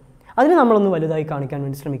നോക്കുകയാണെങ്കിൽ, അതിന് നമ്മളൊന്ന് വലുതായി കാണിക്കാൻ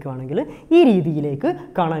വേണ്ടി ശ്രമിക്കുകയാണെങ്കിൽ ഈ രീതിയിലേക്ക്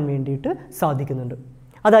കാണാൻ വേണ്ടിയിട്ട് സാധിക്കുന്നുണ്ട്.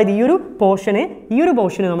 അതായത് ഈ ഒരു പോർഷനെ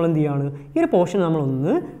നമ്മൾ എന്ത് ചെയ്യുകയാണ്? ഈ ഒരു പോർഷനെ നമ്മൾ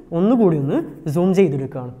ഒന്നുകൂടി സൂം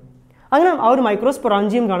ചെയ്തെടുക്കുകയാണ്. അങ്ങനെ ആ ഒരു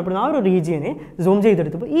മൈക്രോസ്പൊറാഞ്ചിയം കാണപ്പെടുന്ന ആ ഒരു റീജിയനെ സൂം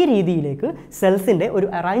ചെയ്തെടുത്തപ്പോൾ ഈ രീതിയിലേക്ക് സെൽസിൻ്റെ ഒരു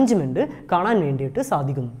അറേഞ്ച്മെൻറ്റ് കാണാൻ വേണ്ടിയിട്ട്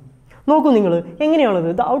സാധിക്കുന്നു. നോക്കൂ നിങ്ങൾ എങ്ങനെയാണത്?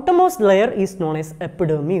 The outermost layer is known as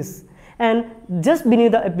epidermis and just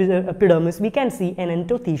beneath the epidermis we can see an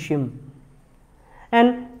എൻഡോത്തീഷ്യം and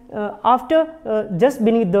after just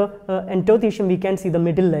beneath the endothelium we can see the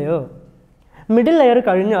middle layer. Middle layer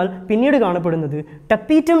കഴിഞ്ഞാൽ പിന്നീട് കാണപ്പെടുന്നത്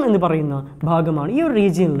tapetum എന്ന് പറയുന്ന ഭാഗമാണ്. ഈ ഒരു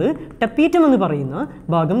റീജിയനിൽ tapetum എന്ന് പറയുന്ന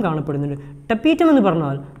ഭാഗം കാണപ്പെടുന്നുണ്ട്. ടപ്പീറ്റം എന്ന്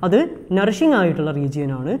പറഞ്ഞാൽ അത് നറിഷിംഗ് ആയിട്ടുള്ള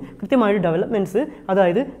റീജിയനാണ്. കൃത്യമായിട്ട് ഡെവലപ്മെൻറ്റ്സ്,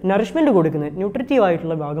 അതായത് നറിഷ്മെൻറ്റ് കൊടുക്കുന്നത് ന്യൂട്രിറ്റീവ്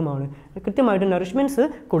ആയിട്ടുള്ള ഭാഗമാണ്. കൃത്യമായിട്ട് നറിഷ്മെൻറ്റ്സ്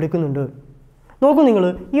കൊടുക്കുന്നുണ്ട്. നോക്കൂ നിങ്ങൾ,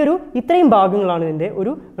 ഈ ഒരു ഇത്രയും ഭാഗങ്ങളാണ് ഇതിൻ്റെ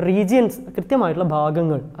ഒരു റീജിയൻസ്, കൃത്യമായിട്ടുള്ള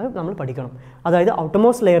ഭാഗങ്ങൾ. അത് നമ്മൾ പഠിക്കണം. അതായത്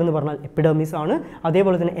ഔട്ടർമോസ്റ്റ് ലെയർ എന്ന് പറഞ്ഞാൽ എപ്പിഡെർമിസ് ആണ്.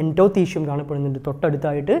 അതേപോലെ തന്നെ എൻഡോത്തീഷ്യം കാണപ്പെടുന്നുണ്ട്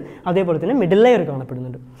തൊട്ടടുത്തായിട്ട്. അതേപോലെ തന്നെ മിഡിൽ ലെയർ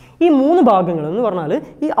കാണപ്പെടുന്നുണ്ട്. ഈ 3 ഭാഗങ്ങൾ എന്ന് പറഞ്ഞാൽ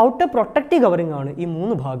ഈ ഔട്ടർ പ്രൊട്ടക്റ്റീവ് കവറിംഗ് ആണ് ഈ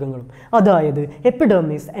 3 ഭാഗങ്ങളും. അതായത്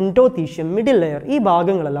എപ്പിഡെർമിസ്, എൻഡോത്തീഷ്യം, മിഡിൽ ലെയർ, ഈ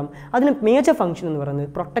ഭാഗങ്ങളെല്ലാം അതിന് മേജർ ഫംഗ്ഷൻ എന്ന്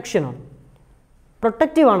പറയുന്നത് പ്രൊട്ടക്ഷനാണ്.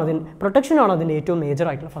 പ്രൊട്ടക്ഷനാണ് അതിൻ്റെ ഏറ്റവും മേജർ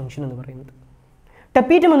ആയിട്ടുള്ള ഫംഗ്ഷൻ എന്ന് പറയുന്നത്.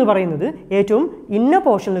 ടപ്പീറ്റം എന്ന് പറയുന്നത് ഏറ്റവും ഇന്നർ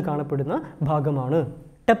പോർഷനിൽ കാണപ്പെടുന്ന ഭാഗമാണ്.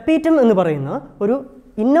 ടപ്പീറ്റം എന്ന് പറയുന്ന ഒരു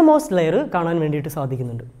ഇന്നർമോസ്റ്റ് ലെയർ കാണാൻ വേണ്ടിയിട്ട്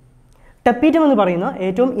സാധിക്കുന്നുണ്ട്. ടപ്പീറ്റം എന്ന് പറയുന്ന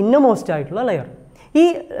ഏറ്റവും ഇന്നർമോസ്റ്റ് ആയിട്ടുള്ള ലെയർ. ഈ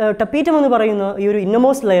ടപ്പീറ്റം എന്ന് പറയുന്ന ഈ ഒരു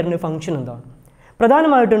ഇന്നർമോസ്റ്റ് ലെയറിൻ്റെ ഫംഗ്ഷൻ എന്താണ്?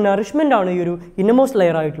 പ്രധാനമായിട്ടും നറിഷ്മെൻ്റ് ആണ് ഈ ഒരു ഇന്നർമോസ്റ്റ്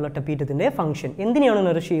ലെയർ ആയിട്ടുള്ള ടപ്പീറ്റത്തിൻ്റെ ഫംഗ്ഷൻ. എന്തിനെയാണ്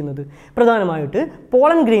നറിഷ് ചെയ്യുന്നത്? പ്രധാനമായിട്ട്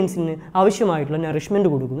പോളൻ ഗ്രെയിൻസിന് ആവശ്യമായിട്ടുള്ള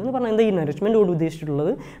നറിഷ്മെൻറ്റ് കൊടുക്കുന്നു. എന്ന് പറഞ്ഞാൽ എന്താ ഈ നറിഷ്മെൻറ്റ് കൊണ്ട്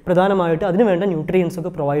ഉദ്ദേശിച്ചിട്ടുള്ളത്? പ്രധാനമായിട്ട് അതിന് വേണ്ട ന്യൂട്രിയൻസ്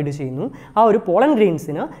ഒക്കെ പ്രൊവൈഡ് ചെയ്യുന്നു. ആ ഒരു പോളൻ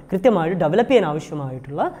ഗ്രെയിൻസിന് കൃത്യമായിട്ട് ഡെവലപ്പ് ചെയ്യാൻ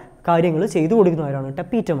ആവശ്യമായിട്ടുള്ള കാര്യങ്ങൾ ചെയ്തു കൊടുക്കുന്നവരാണ്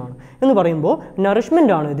ടപ്പീറ്റമാണ്. എന്ന് പറയുമ്പോൾ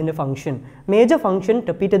നറിഷ്മെൻ്റ് ആണ് ഇതിൻ്റെ ഫംഗ്ഷൻ. മേജർ ഫംഗ്ഷൻ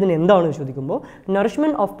ടപ്പീറ്റത്തിന് എന്താണെന്ന് ചോദിക്കുമ്പോൾ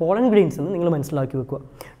നറിഷ്മെൻറ്റ് ഓഫ് പോളൻ ഗ്രെയിൻസ് എന്ന് നിങ്ങൾ മനസ്സിലാക്കി വെക്കുക.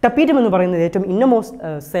 ടപ്പീറ്റം എന്ന് പറയുന്നത് ഏറ്റവും ഇന്നർമോസ്റ്റ്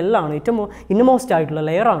സെല്ലാണ്, ഏറ്റവും ഇന്നർമോസ്റ്റ് ആയിട്ടുള്ള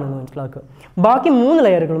ലെയർ ആണെന്ന് മനസ്സിലാക്കുക. ബാക്കി 3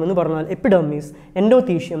 ലെയറുകളും എന്ന് പറഞ്ഞാൽ എപ്പിഡെർമിസ്,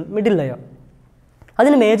 എൻഡോത്തീഷ്യം, മിഡിൽ ലെയർ.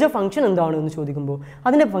 അതിന് മേജർ ഫംഗ്ഷൻ എന്താണ് എന്ന് ചോദിക്കുമ്പോൾ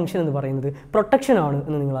അതിൻ്റെ ഫംഗ്ഷൻ എന്ന് പറയുന്നത് പ്രൊട്ടക്ഷൻ ആണ്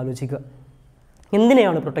എന്ന് നിങ്ങൾ ആലോചിക്കുക.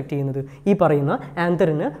 എന്തിനെയാണ് പ്രൊട്ടക്റ്റ് ചെയ്യുന്നത്? ഈ പറയുന്ന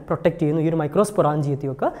ആന്തറിനെ പ്രൊട്ടക്റ്റ് ചെയ്യുന്നു. ഈ ഒരു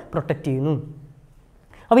മൈക്രോസ്പൊറാഞ്ചിയത്തെയൊക്കെ പ്രൊട്ടക്റ്റ് ചെയ്യുന്നു.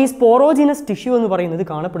 അപ്പോൾ ഈ സ്പോറോജീനസ് ടിഷ്യൂ എന്ന് പറയുന്നത്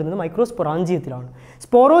കാണപ്പെടുന്നത് മൈക്രോസ്പൊറാഞ്ചിയത്തിലാണ്.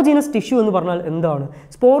 സ്പോറോജീനസ് ടിഷ്യൂ എന്ന് പറഞ്ഞാൽ എന്താണ്?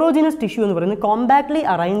 സ്പോറോജീനസ് ടിഷ്യൂ എന്ന് പറയുന്നത് കോമ്പാക്ട്ലി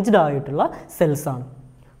അറേഞ്ച്ഡ് ആയിട്ടുള്ള സെൽസാണ്.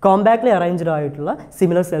 കോമ്പാക്ട്ലി അറേഞ്ച്ഡ് ആയിട്ടുള്ള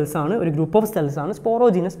സിമിലർ സെൽസാണ്, ഒരു ഗ്രൂപ്പ് ഓഫ് സെൽസാണ്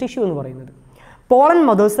സ്പോറോജീനസ് ടിഷ്യൂ എന്ന് പറയുന്നത്. പോളൻ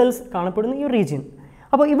മദർ സെൽസ് കാണപ്പെടുന്ന ഈ റീജിയൻ.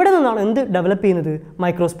 അപ്പോൾ ഇവിടെ നിന്നാണ് എന്ത് ഡെവലപ്പ് ചെയ്യുന്നത്?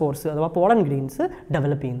 മൈക്രോസ്പോർസ് അഥവാ പോളൻ ഗ്രെയിൻസ്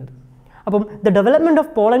ഡെവലപ്പ് ചെയ്യുന്നത്. അപ്പം the development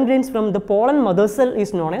of pollen grains from the pollen mother cell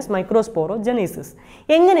is known as മൈക്രോസ്പോറോജെനീസിസ്.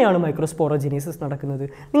 എങ്ങനെയാണ് മൈക്രോസ്പോറോജെനീസിസ് നടക്കുന്നത്?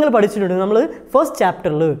 നിങ്ങൾ പഠിച്ചിട്ടുണ്ട്. നമ്മൾ ഫസ്റ്റ്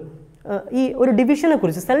ചാപ്റ്ററിൽ ഈ ഒരു ഡിവിഷനെ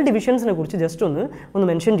കുറിച്ച്, സെൽ ഡിവിഷൻസിനെ കുറിച്ച് ജസ്റ്റ് ഒന്ന്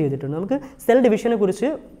മെൻഷൻ ചെയ്തിട്ടുണ്ട്. നമുക്ക് സെൽ ഡിവിഷനെ കുറിച്ച്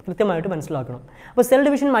കൃത്യമായിട്ട് മനസ്സിലാക്കണം. അപ്പോൾ സെൽ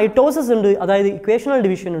ഡിവിഷൻ മൈറ്റോസിസ് ഉണ്ട്, അതായത് ഇക്വേഷണൽ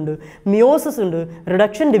ഡിവിഷൻ ഉണ്ട്, മിയോസിസ് ഉണ്ട്,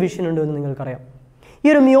 റിഡക്ഷൻ ഡിവിഷൻ ഉണ്ട് എന്ന് നിങ്ങൾക്കറിയാം. ഈ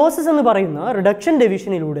ഒരു മിയോസിസ് എന്ന് പറയുന്ന റിഡക്ഷൻ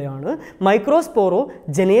ഡിവിഷനിലൂടെയാണ്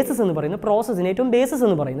മൈക്രോസ്പോറോജെനേസിസ് എന്ന് പറയുന്ന പ്രോസസ്സിന് ഏറ്റവും ബേസിസ്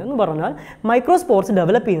എന്ന് പറയുന്നത്. എന്ന് പറഞ്ഞാൽ മൈക്രോസ്പോർസ്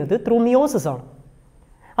ഡെവലപ്പ് ചെയ്യുന്നത് ത്രൂ മിയോസിസ് ആണ്.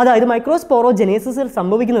 അതായത് മൈക്രോസ്പോറോജെനേസിസിൽ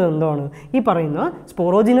സംഭവിക്കുന്നത് എന്താണ്? ഈ പറയുന്ന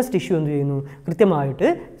സ്പോറോജിനസ് ടിഷ്യൂ എന്ത് ചെയ്യുന്നു? കൃത്യമായിട്ട്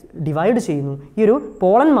ഡിവൈഡ് ചെയ്യുന്നു. ഈ ഒരു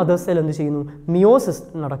പോളൻ മദർ സെൽ എന്ത് ചെയ്യുന്നു? മിയോസിസ്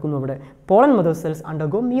നടക്കുന്നു. അവിടെ pollen mother cells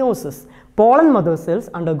undergo meiosis. Pollen mother cells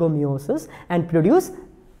undergo meiosis and produce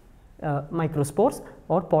microspores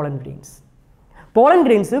or pollen grains. Pollen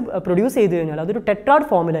grains produce ചെയ്ത് കഴിഞ്ഞാൽ അതൊരു ടെട്രാഡ്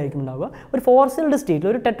ഫോമിലായിരിക്കും ഉണ്ടാവുക. ഒരു 4 സെൽഡ്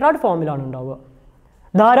സ്റ്റേറ്റിൽ ഒരു ടെട്രാഡ് ഫോമിലാണ് ഉണ്ടാവുക.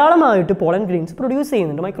 ധാരാളമായിട്ട് പോളൻ ഗ്രെയിൻസ് പ്രൊഡ്യൂസ്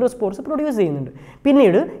ചെയ്യുന്നുണ്ട്, മൈക്രോസ്പോർസ് പ്രൊഡ്യൂസ് ചെയ്യുന്നുണ്ട്.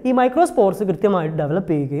 പിന്നീട് ഈ മൈക്രോസ്പോർസ് കൃത്യമായിട്ട്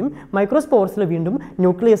ഡെവലപ്പ് ചെയ്യുകയും മൈക്രോസ്പോർസിൽ വീണ്ടും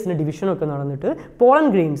ന്യൂക്ലിയസിൻ്റെ ഡിവിഷനൊക്കെ നടന്നിട്ട് പോളൻ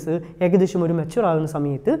ഗ്രെയിൻസ് ഏകദേശം ഒരു മെച്ചുവർ ആകുന്ന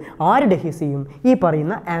സമയത്ത് ആര് ഡെഹിസ് ചെയ്യും? ഈ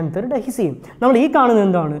പറയുന്ന ആന്തർ ഡെഹിസ് ചെയ്യും. നമ്മൾ ഈ കാണുന്നത്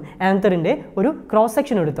എന്താണ്? ആന്തറിൻ്റെ ഒരു ക്രോസ്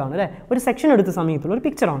സെക്ഷൻ എടുത്താണ് അല്ലേ, ഒരു സെക്ഷൻ എടുത്ത സമയത്തുള്ള ഒരു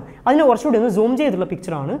പിക്ചറാണ്. അതിനെ കുറച്ചുകൂടി ഒന്ന് സൂം ചെയ്തിട്ടുള്ള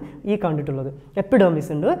പിക്ചറാണ് ഈ കണ്ടിട്ടുള്ളത്.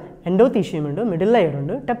 എപ്പിഡെർമിസ് ഉണ്ട്, എൻഡോത്തീഷ്യം ഉണ്ട്, മിഡിൽ ലെയർ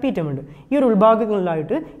ഉണ്ട്, ടപ്പീറ്റം ഉണ്ട്. ഈ ഒരു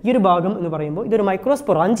ഉൾഭാഗങ്ങളിലായിട്ട് ഈ ഒരു ഭാഗം എന്ന് പറയുമ്പോൾ ഇതൊരു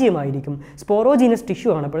മൈക്രോസ്പൊറാഞ്ചിയമായിരിക്കും. സ്പോറോജീനസ് ടിഷ്യൂ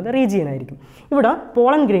കാണപ്പെടുന്ന റീജിയൻ ആയിരിക്കും. ഇവിടെ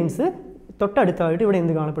പോളൻ ഗ്രെയിൻസ് തൊട്ടടുത്തായിട്ട് ഇവിടെ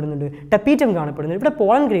എന്ത് കാണപ്പെടുന്നുണ്ട്? ടപ്പീറ്റം കാണപ്പെടുന്നുണ്ട്. ഇവിടെ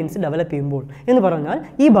പോളൻ ഗ്രെയിൻസ് ഡെവലപ്പ് ചെയ്യുമ്പോൾ എന്ന് പറഞ്ഞാൽ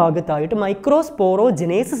ഈ ഭാഗത്തായിട്ട്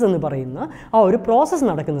മൈക്രോസ്പോറോജെനേസിസ് എന്ന് പറയുന്ന ആ ഒരു പ്രോസസ്സ്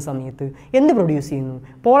നടക്കുന്ന സമയത്ത് എന്ത് പ്രൊഡ്യൂസ് ചെയ്യുന്നു?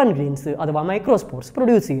 പോളൻ ഗ്രെയിൻസ് അഥവാ മൈക്രോസ്പോർസ്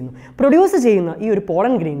പ്രൊഡ്യൂസ് ചെയ്യുന്നു. പ്രൊഡ്യൂസ് ചെയ്യുന്ന ഈ ഒരു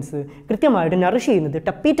പോളൻ ഗ്രെയിൻസ് കൃത്യമായിട്ട് നറിഷ് ചെയ്യുന്നത്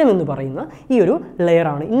ടപ്പീറ്റം എന്ന് പറയുന്ന ഈ ഒരു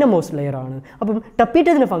ലെയറാണ്, ഇന്നർമോസ്റ്റ് ലെയറാണ്. അപ്പം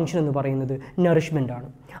ടപ്പീറ്റത്തിൻ്റെ ഫംഗ്ഷൻ എന്ന് പറയുന്നത് നറിഷ്മെൻ്റ് ആണ്.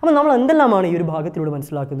 അപ്പം നമ്മൾ എന്തെല്ലാമാണ് ഈ ഒരു ഭാഗത്തിലൂടെ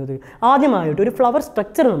മനസ്സിലാക്കുന്നത്? ആദ്യമായിട്ട് ഒരു ഫ്ലവർ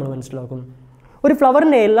സ്ട്രക്ചർ നമ്മൾ മനസ്സിലാക്കും. ഒരു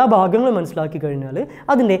ഫ്ലവറിൻ്റെ എല്ലാ ഭാഗങ്ങളും മനസ്സിലാക്കി കഴിഞ്ഞാൽ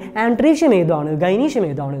അതിൻ്റെ ആൻട്രീഷ്യം ഏതാണ്, ഗൈനീഷ്യം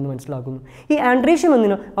ഏതാണ് എന്ന് മനസ്സിലാക്കുന്നു. ഈ ആൻട്രീഷ്യം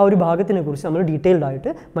എന്ന ആ ഒരു ഭാഗത്തിനെ കുറിച്ച് നമ്മൾ ഡീറ്റെയിൽഡ്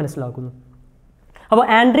ആയിട്ട് മനസ്സിലാക്കുന്നു. അപ്പോൾ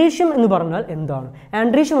ആൻട്രീഷ്യം എന്ന് പറഞ്ഞാൽ എന്താണ്?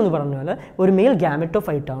 ആൻട്രീഷ്യം എന്ന് പറഞ്ഞാൽ ഒരു മെയിൽ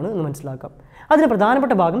ഗാമെറ്റോഫൈറ്റ് ആണ് എന്ന് മനസ്സിലാക്കാം. അതിന്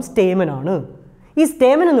പ്രധാനപ്പെട്ട ഭാഗം സ്റ്റേമൻ ആണ്. ഈ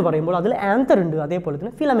സ്റ്റേമൻ എന്ന് പറയുമ്പോൾ അതിൽ ആന്തർ ഉണ്ട്, അതേപോലെ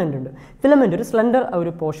തന്നെ ഫിലമെൻ്റ് ഉണ്ട്. ഫിലമെൻ്റ് ഒരു സ്ലെൻഡർ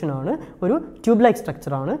ഒരു പോർഷനാണ്, ഒരു ട്യൂബ് ലൈക്ക്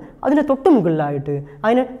സ്ട്രക്ചറാണ്. അതിന് തൊട്ട് മുകളിലായിട്ട്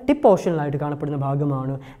അതിന് ടിപ്പ് പോർഷനിലായിട്ട് കാണപ്പെടുന്ന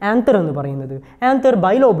ഭാഗമാണ് ആന്തർ എന്ന് പറയുന്നത്. ആന്തർ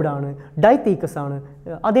ബൈലോബ്ഡ് ആണ്, ഡൈത്തീക്കസ് ആണ്,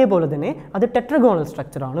 അതേപോലെ തന്നെ അത് ടെട്രഗോണൽ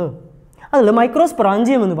സ്ട്രക്ചറാണ്. അതിൽ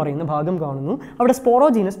മൈക്രോസ്പൊറാഞ്ചിയം എന്ന് പറയുന്ന ഭാഗം കാണുന്നു. അവിടെ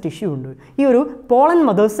സ്പോറോജീനസ് ടിഷ്യൂ ഉണ്ട്. ഈ ഒരു പോളൻ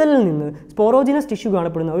മദർ സെല്ലിൽ നിന്ന് സ്പോറോജീനസ് ടിഷ്യൂ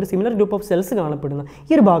കാണപ്പെടുന്ന ഒരു സിമിലർ ഗ്രൂപ്പ് ഓഫ് സെൽസ് കാണപ്പെടുന്ന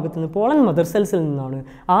ഈ ഒരു ഭാഗത്ത് നിന്ന് പോളൻ മദർ സെൽസിൽ നിന്നാണ്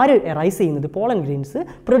ആര് എറൈസ് ചെയ്യുന്നത്, പോളൻ ഗ്രെയിൻസ്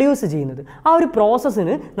പ്രൊഡ്യൂസ് ചെയ്യുന്നത്. ആ ഒരു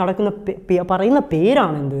പ്രോസസ്സിന് നടക്കുന്ന പറയുന്ന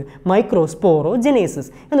പേരാണ് എന്ത്,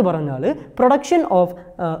 മൈക്രോസ്പോറോജെനേസിസ് എന്ന് പറഞ്ഞാൽ production of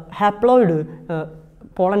haploid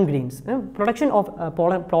pollen grains, production of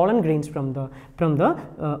pollen grains from the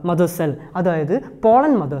mother cell, അതായത്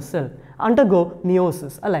pollen mother cell undergo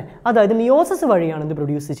meiosis അല്ലേ. അതായത് മിയോസിസ് വഴിയാണ് എന്ത്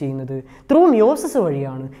പ്രൊഡ്യൂസ് ചെയ്യുന്നത്, ത്രൂ മിയോസിസ്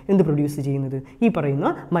വഴിയാണ് എന്ത് പ്രൊഡ്യൂസ് ചെയ്യുന്നത്, ഈ പറയുന്ന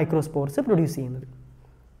മൈക്രോസ്പോർസ് പ്രൊഡ്യൂസ് ചെയ്യുന്നത്.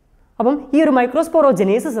 അപ്പം ഈ ഒരു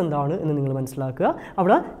മൈക്രോസ്പോറോജെനേസിസ് എന്താണ് എന്ന് നിങ്ങൾ മനസ്സിലാക്കുക.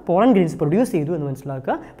 അവിടെ പോളൻ ഗ്രെയിൻസ് പ്രൊഡ്യൂസ് ചെയ്തു എന്ന്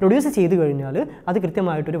മനസ്സിലാക്കുക. പ്രൊഡ്യൂസ് ചെയ്ത് കഴിഞ്ഞാൽ അത്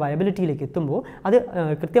കൃത്യമായിട്ടൊരു വയബിലിറ്റിയിലേക്ക് എത്തുമ്പോൾ അത്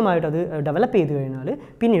കൃത്യമായിട്ട് അത് ഡെവലപ്പ് ചെയ്ത് കഴിഞ്ഞാൽ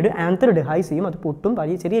പിന്നീട് ആന്തർ ഡിഹൈസ് ചെയ്യും. അത് പൊട്ടും,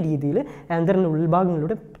 ചെറിയ രീതിയിൽ ആന്തറിൻ്റെ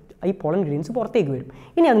ഉൾഭാഗങ്ങളിലൂടെ ഈ പോളൻ ഗ്രെയിൻസ് പുറത്തേക്ക് വരും.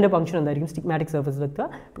 ഇനി അതിൻ്റെ ഫംഗ്ഷൻ എന്തായിരിക്കും, സ്റ്റിഗ്മാറ്റിക് സർഫസിലെത്തുക,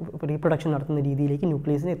 റീപ്രൊഡക്ഷൻ നടത്തുന്ന രീതിയിലേക്ക്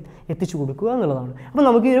ന്യൂക്ലിയസിനെ എത്തിച്ചു കൊടുക്കുക എന്നുള്ളതാണ്. അപ്പോൾ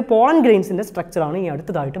നമുക്ക് ഈ ഒരു പോളൻ ഗ്രെയിൻസിൻ്റെ സ്ട്രക്ചറാണ് ഈ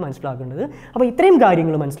അടുത്തതായിട്ട് മനസ്സിലാക്കേണ്ടത്. അപ്പോൾ ഇത്രയും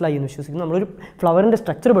കാര്യങ്ങൾ മനസ്സിലായി എന്ന് വിശ്വസിക്കുന്നു. നമ്മളൊരു ഫ്ലവറിൻ്റെ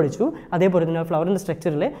സ്ട്രക്ചർ പഠിച്ചു, അതേപോലെ തന്നെ ഫ്ലവറിൻ്റെ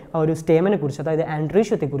സ്ട്രക്ചറിലെ ആ ഒരു സ്റ്റേമിനെ കുറിച്ച്, അതായത്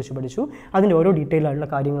ആൻഡ്രീഷ്യത്തെക്കുറിച്ച് പഠിച്ചു. അതിൻ്റെ ഓരോ ഡീറ്റെയിൽ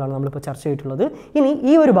ആയിട്ടുള്ള കാര്യങ്ങളാണ് നമ്മളിപ്പോൾ ചർച്ച ചെയ്തിട്ടുള്ളത്. ഇനി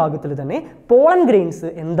ഈ ഒരു ഭാഗത്തിൽ തന്നെ പോളൻ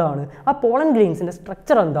ഗ്രെയിൻസ് എന്താണ്, ആ പോളൻ ഗ്രെയിൻസിൻ്റെ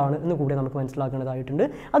സ്ട്രക്ചർ എന്താണ് എന്ന് കൂടെ നമുക്ക് മനസ്സിലാക്കേണ്ടതായിട്ടുണ്ട്.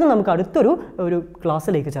 അത് നമുക്ക് അടുത്തൊരു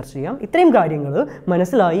ക്ലാസ്സിലേക്ക് ചർച്ച ചെയ്യാം. ഇത്രയും കാര്യങ്ങൾ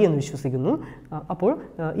മനസ്സിലായി എന്ന് വിശ്വസിക്കുന്നു. അപ്പോൾ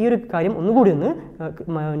ഈ ഒരു കാര്യം ഒന്നുകൂടി ഒന്ന്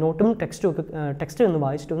നോട്ടും ടെക്സ്റ്റും ഒന്ന്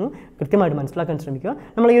വായിച്ചിട്ടൊന്ന് കൃത്യമായിട്ട് മനസ്സിലാക്കാൻ ശ്രമിക്കുക.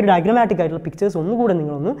 നമ്മൾ ഈ ഒരു ഡയഗ്രമാറ്റിക് ആയിട്ടുള്ള പിക്ചേഴ്സ് ഒന്നുകൂടെ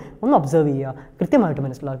നിങ്ങളൊന്ന് ഒബ്സർവ് ചെയ്യുക, കൃത്യമായിട്ട്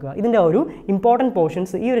മനസ്സിലാക്കുക. ഇതിൻ്റെ ഒരു ഇമ്പോർട്ടൻറ്റ്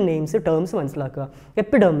പോർഷൻസ്, ഈ ഒരു നെയിംസ്, ടേംസ് മനസ്സിലാക്കുക.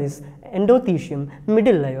 എപ്പിഡെർമിസ്, എൻഡോത്തീഷ്യം,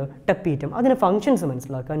 മിഡിൽ ലെയർ, ടെപ്പീറ്റം, അതിൻ്റെ ഫംഗ്ഷൻസ്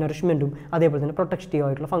മനസ്സിലാക്കുക. നറിഷ്മെൻറ്റും അതേപോലെ തന്നെ പ്രൊട്ടക്റ്റീവ്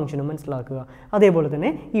ആയിട്ടുള്ള ഫംഗ്ഷനും മനസ്സിലാക്കുക. അതേപോലെ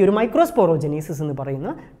തന്നെ ഈ ഒരു മൈക്രോസ്പോറോജെനീസിസ് എന്ന്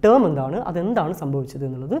പറയുന്ന ടേം എന്താണ്, അതെന്താണ് സംഭവിച്ചത്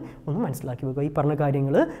എന്നുള്ളത് ഒന്ന് മനസ്സിലാക്കി വെക്കുക. ഈ പറഞ്ഞ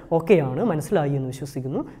കാര്യങ്ങൾ ഓക്കെയാണ്, മനസ്സിലായി എന്ന്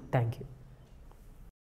വിശ്വസിക്കുന്നു. Thank you.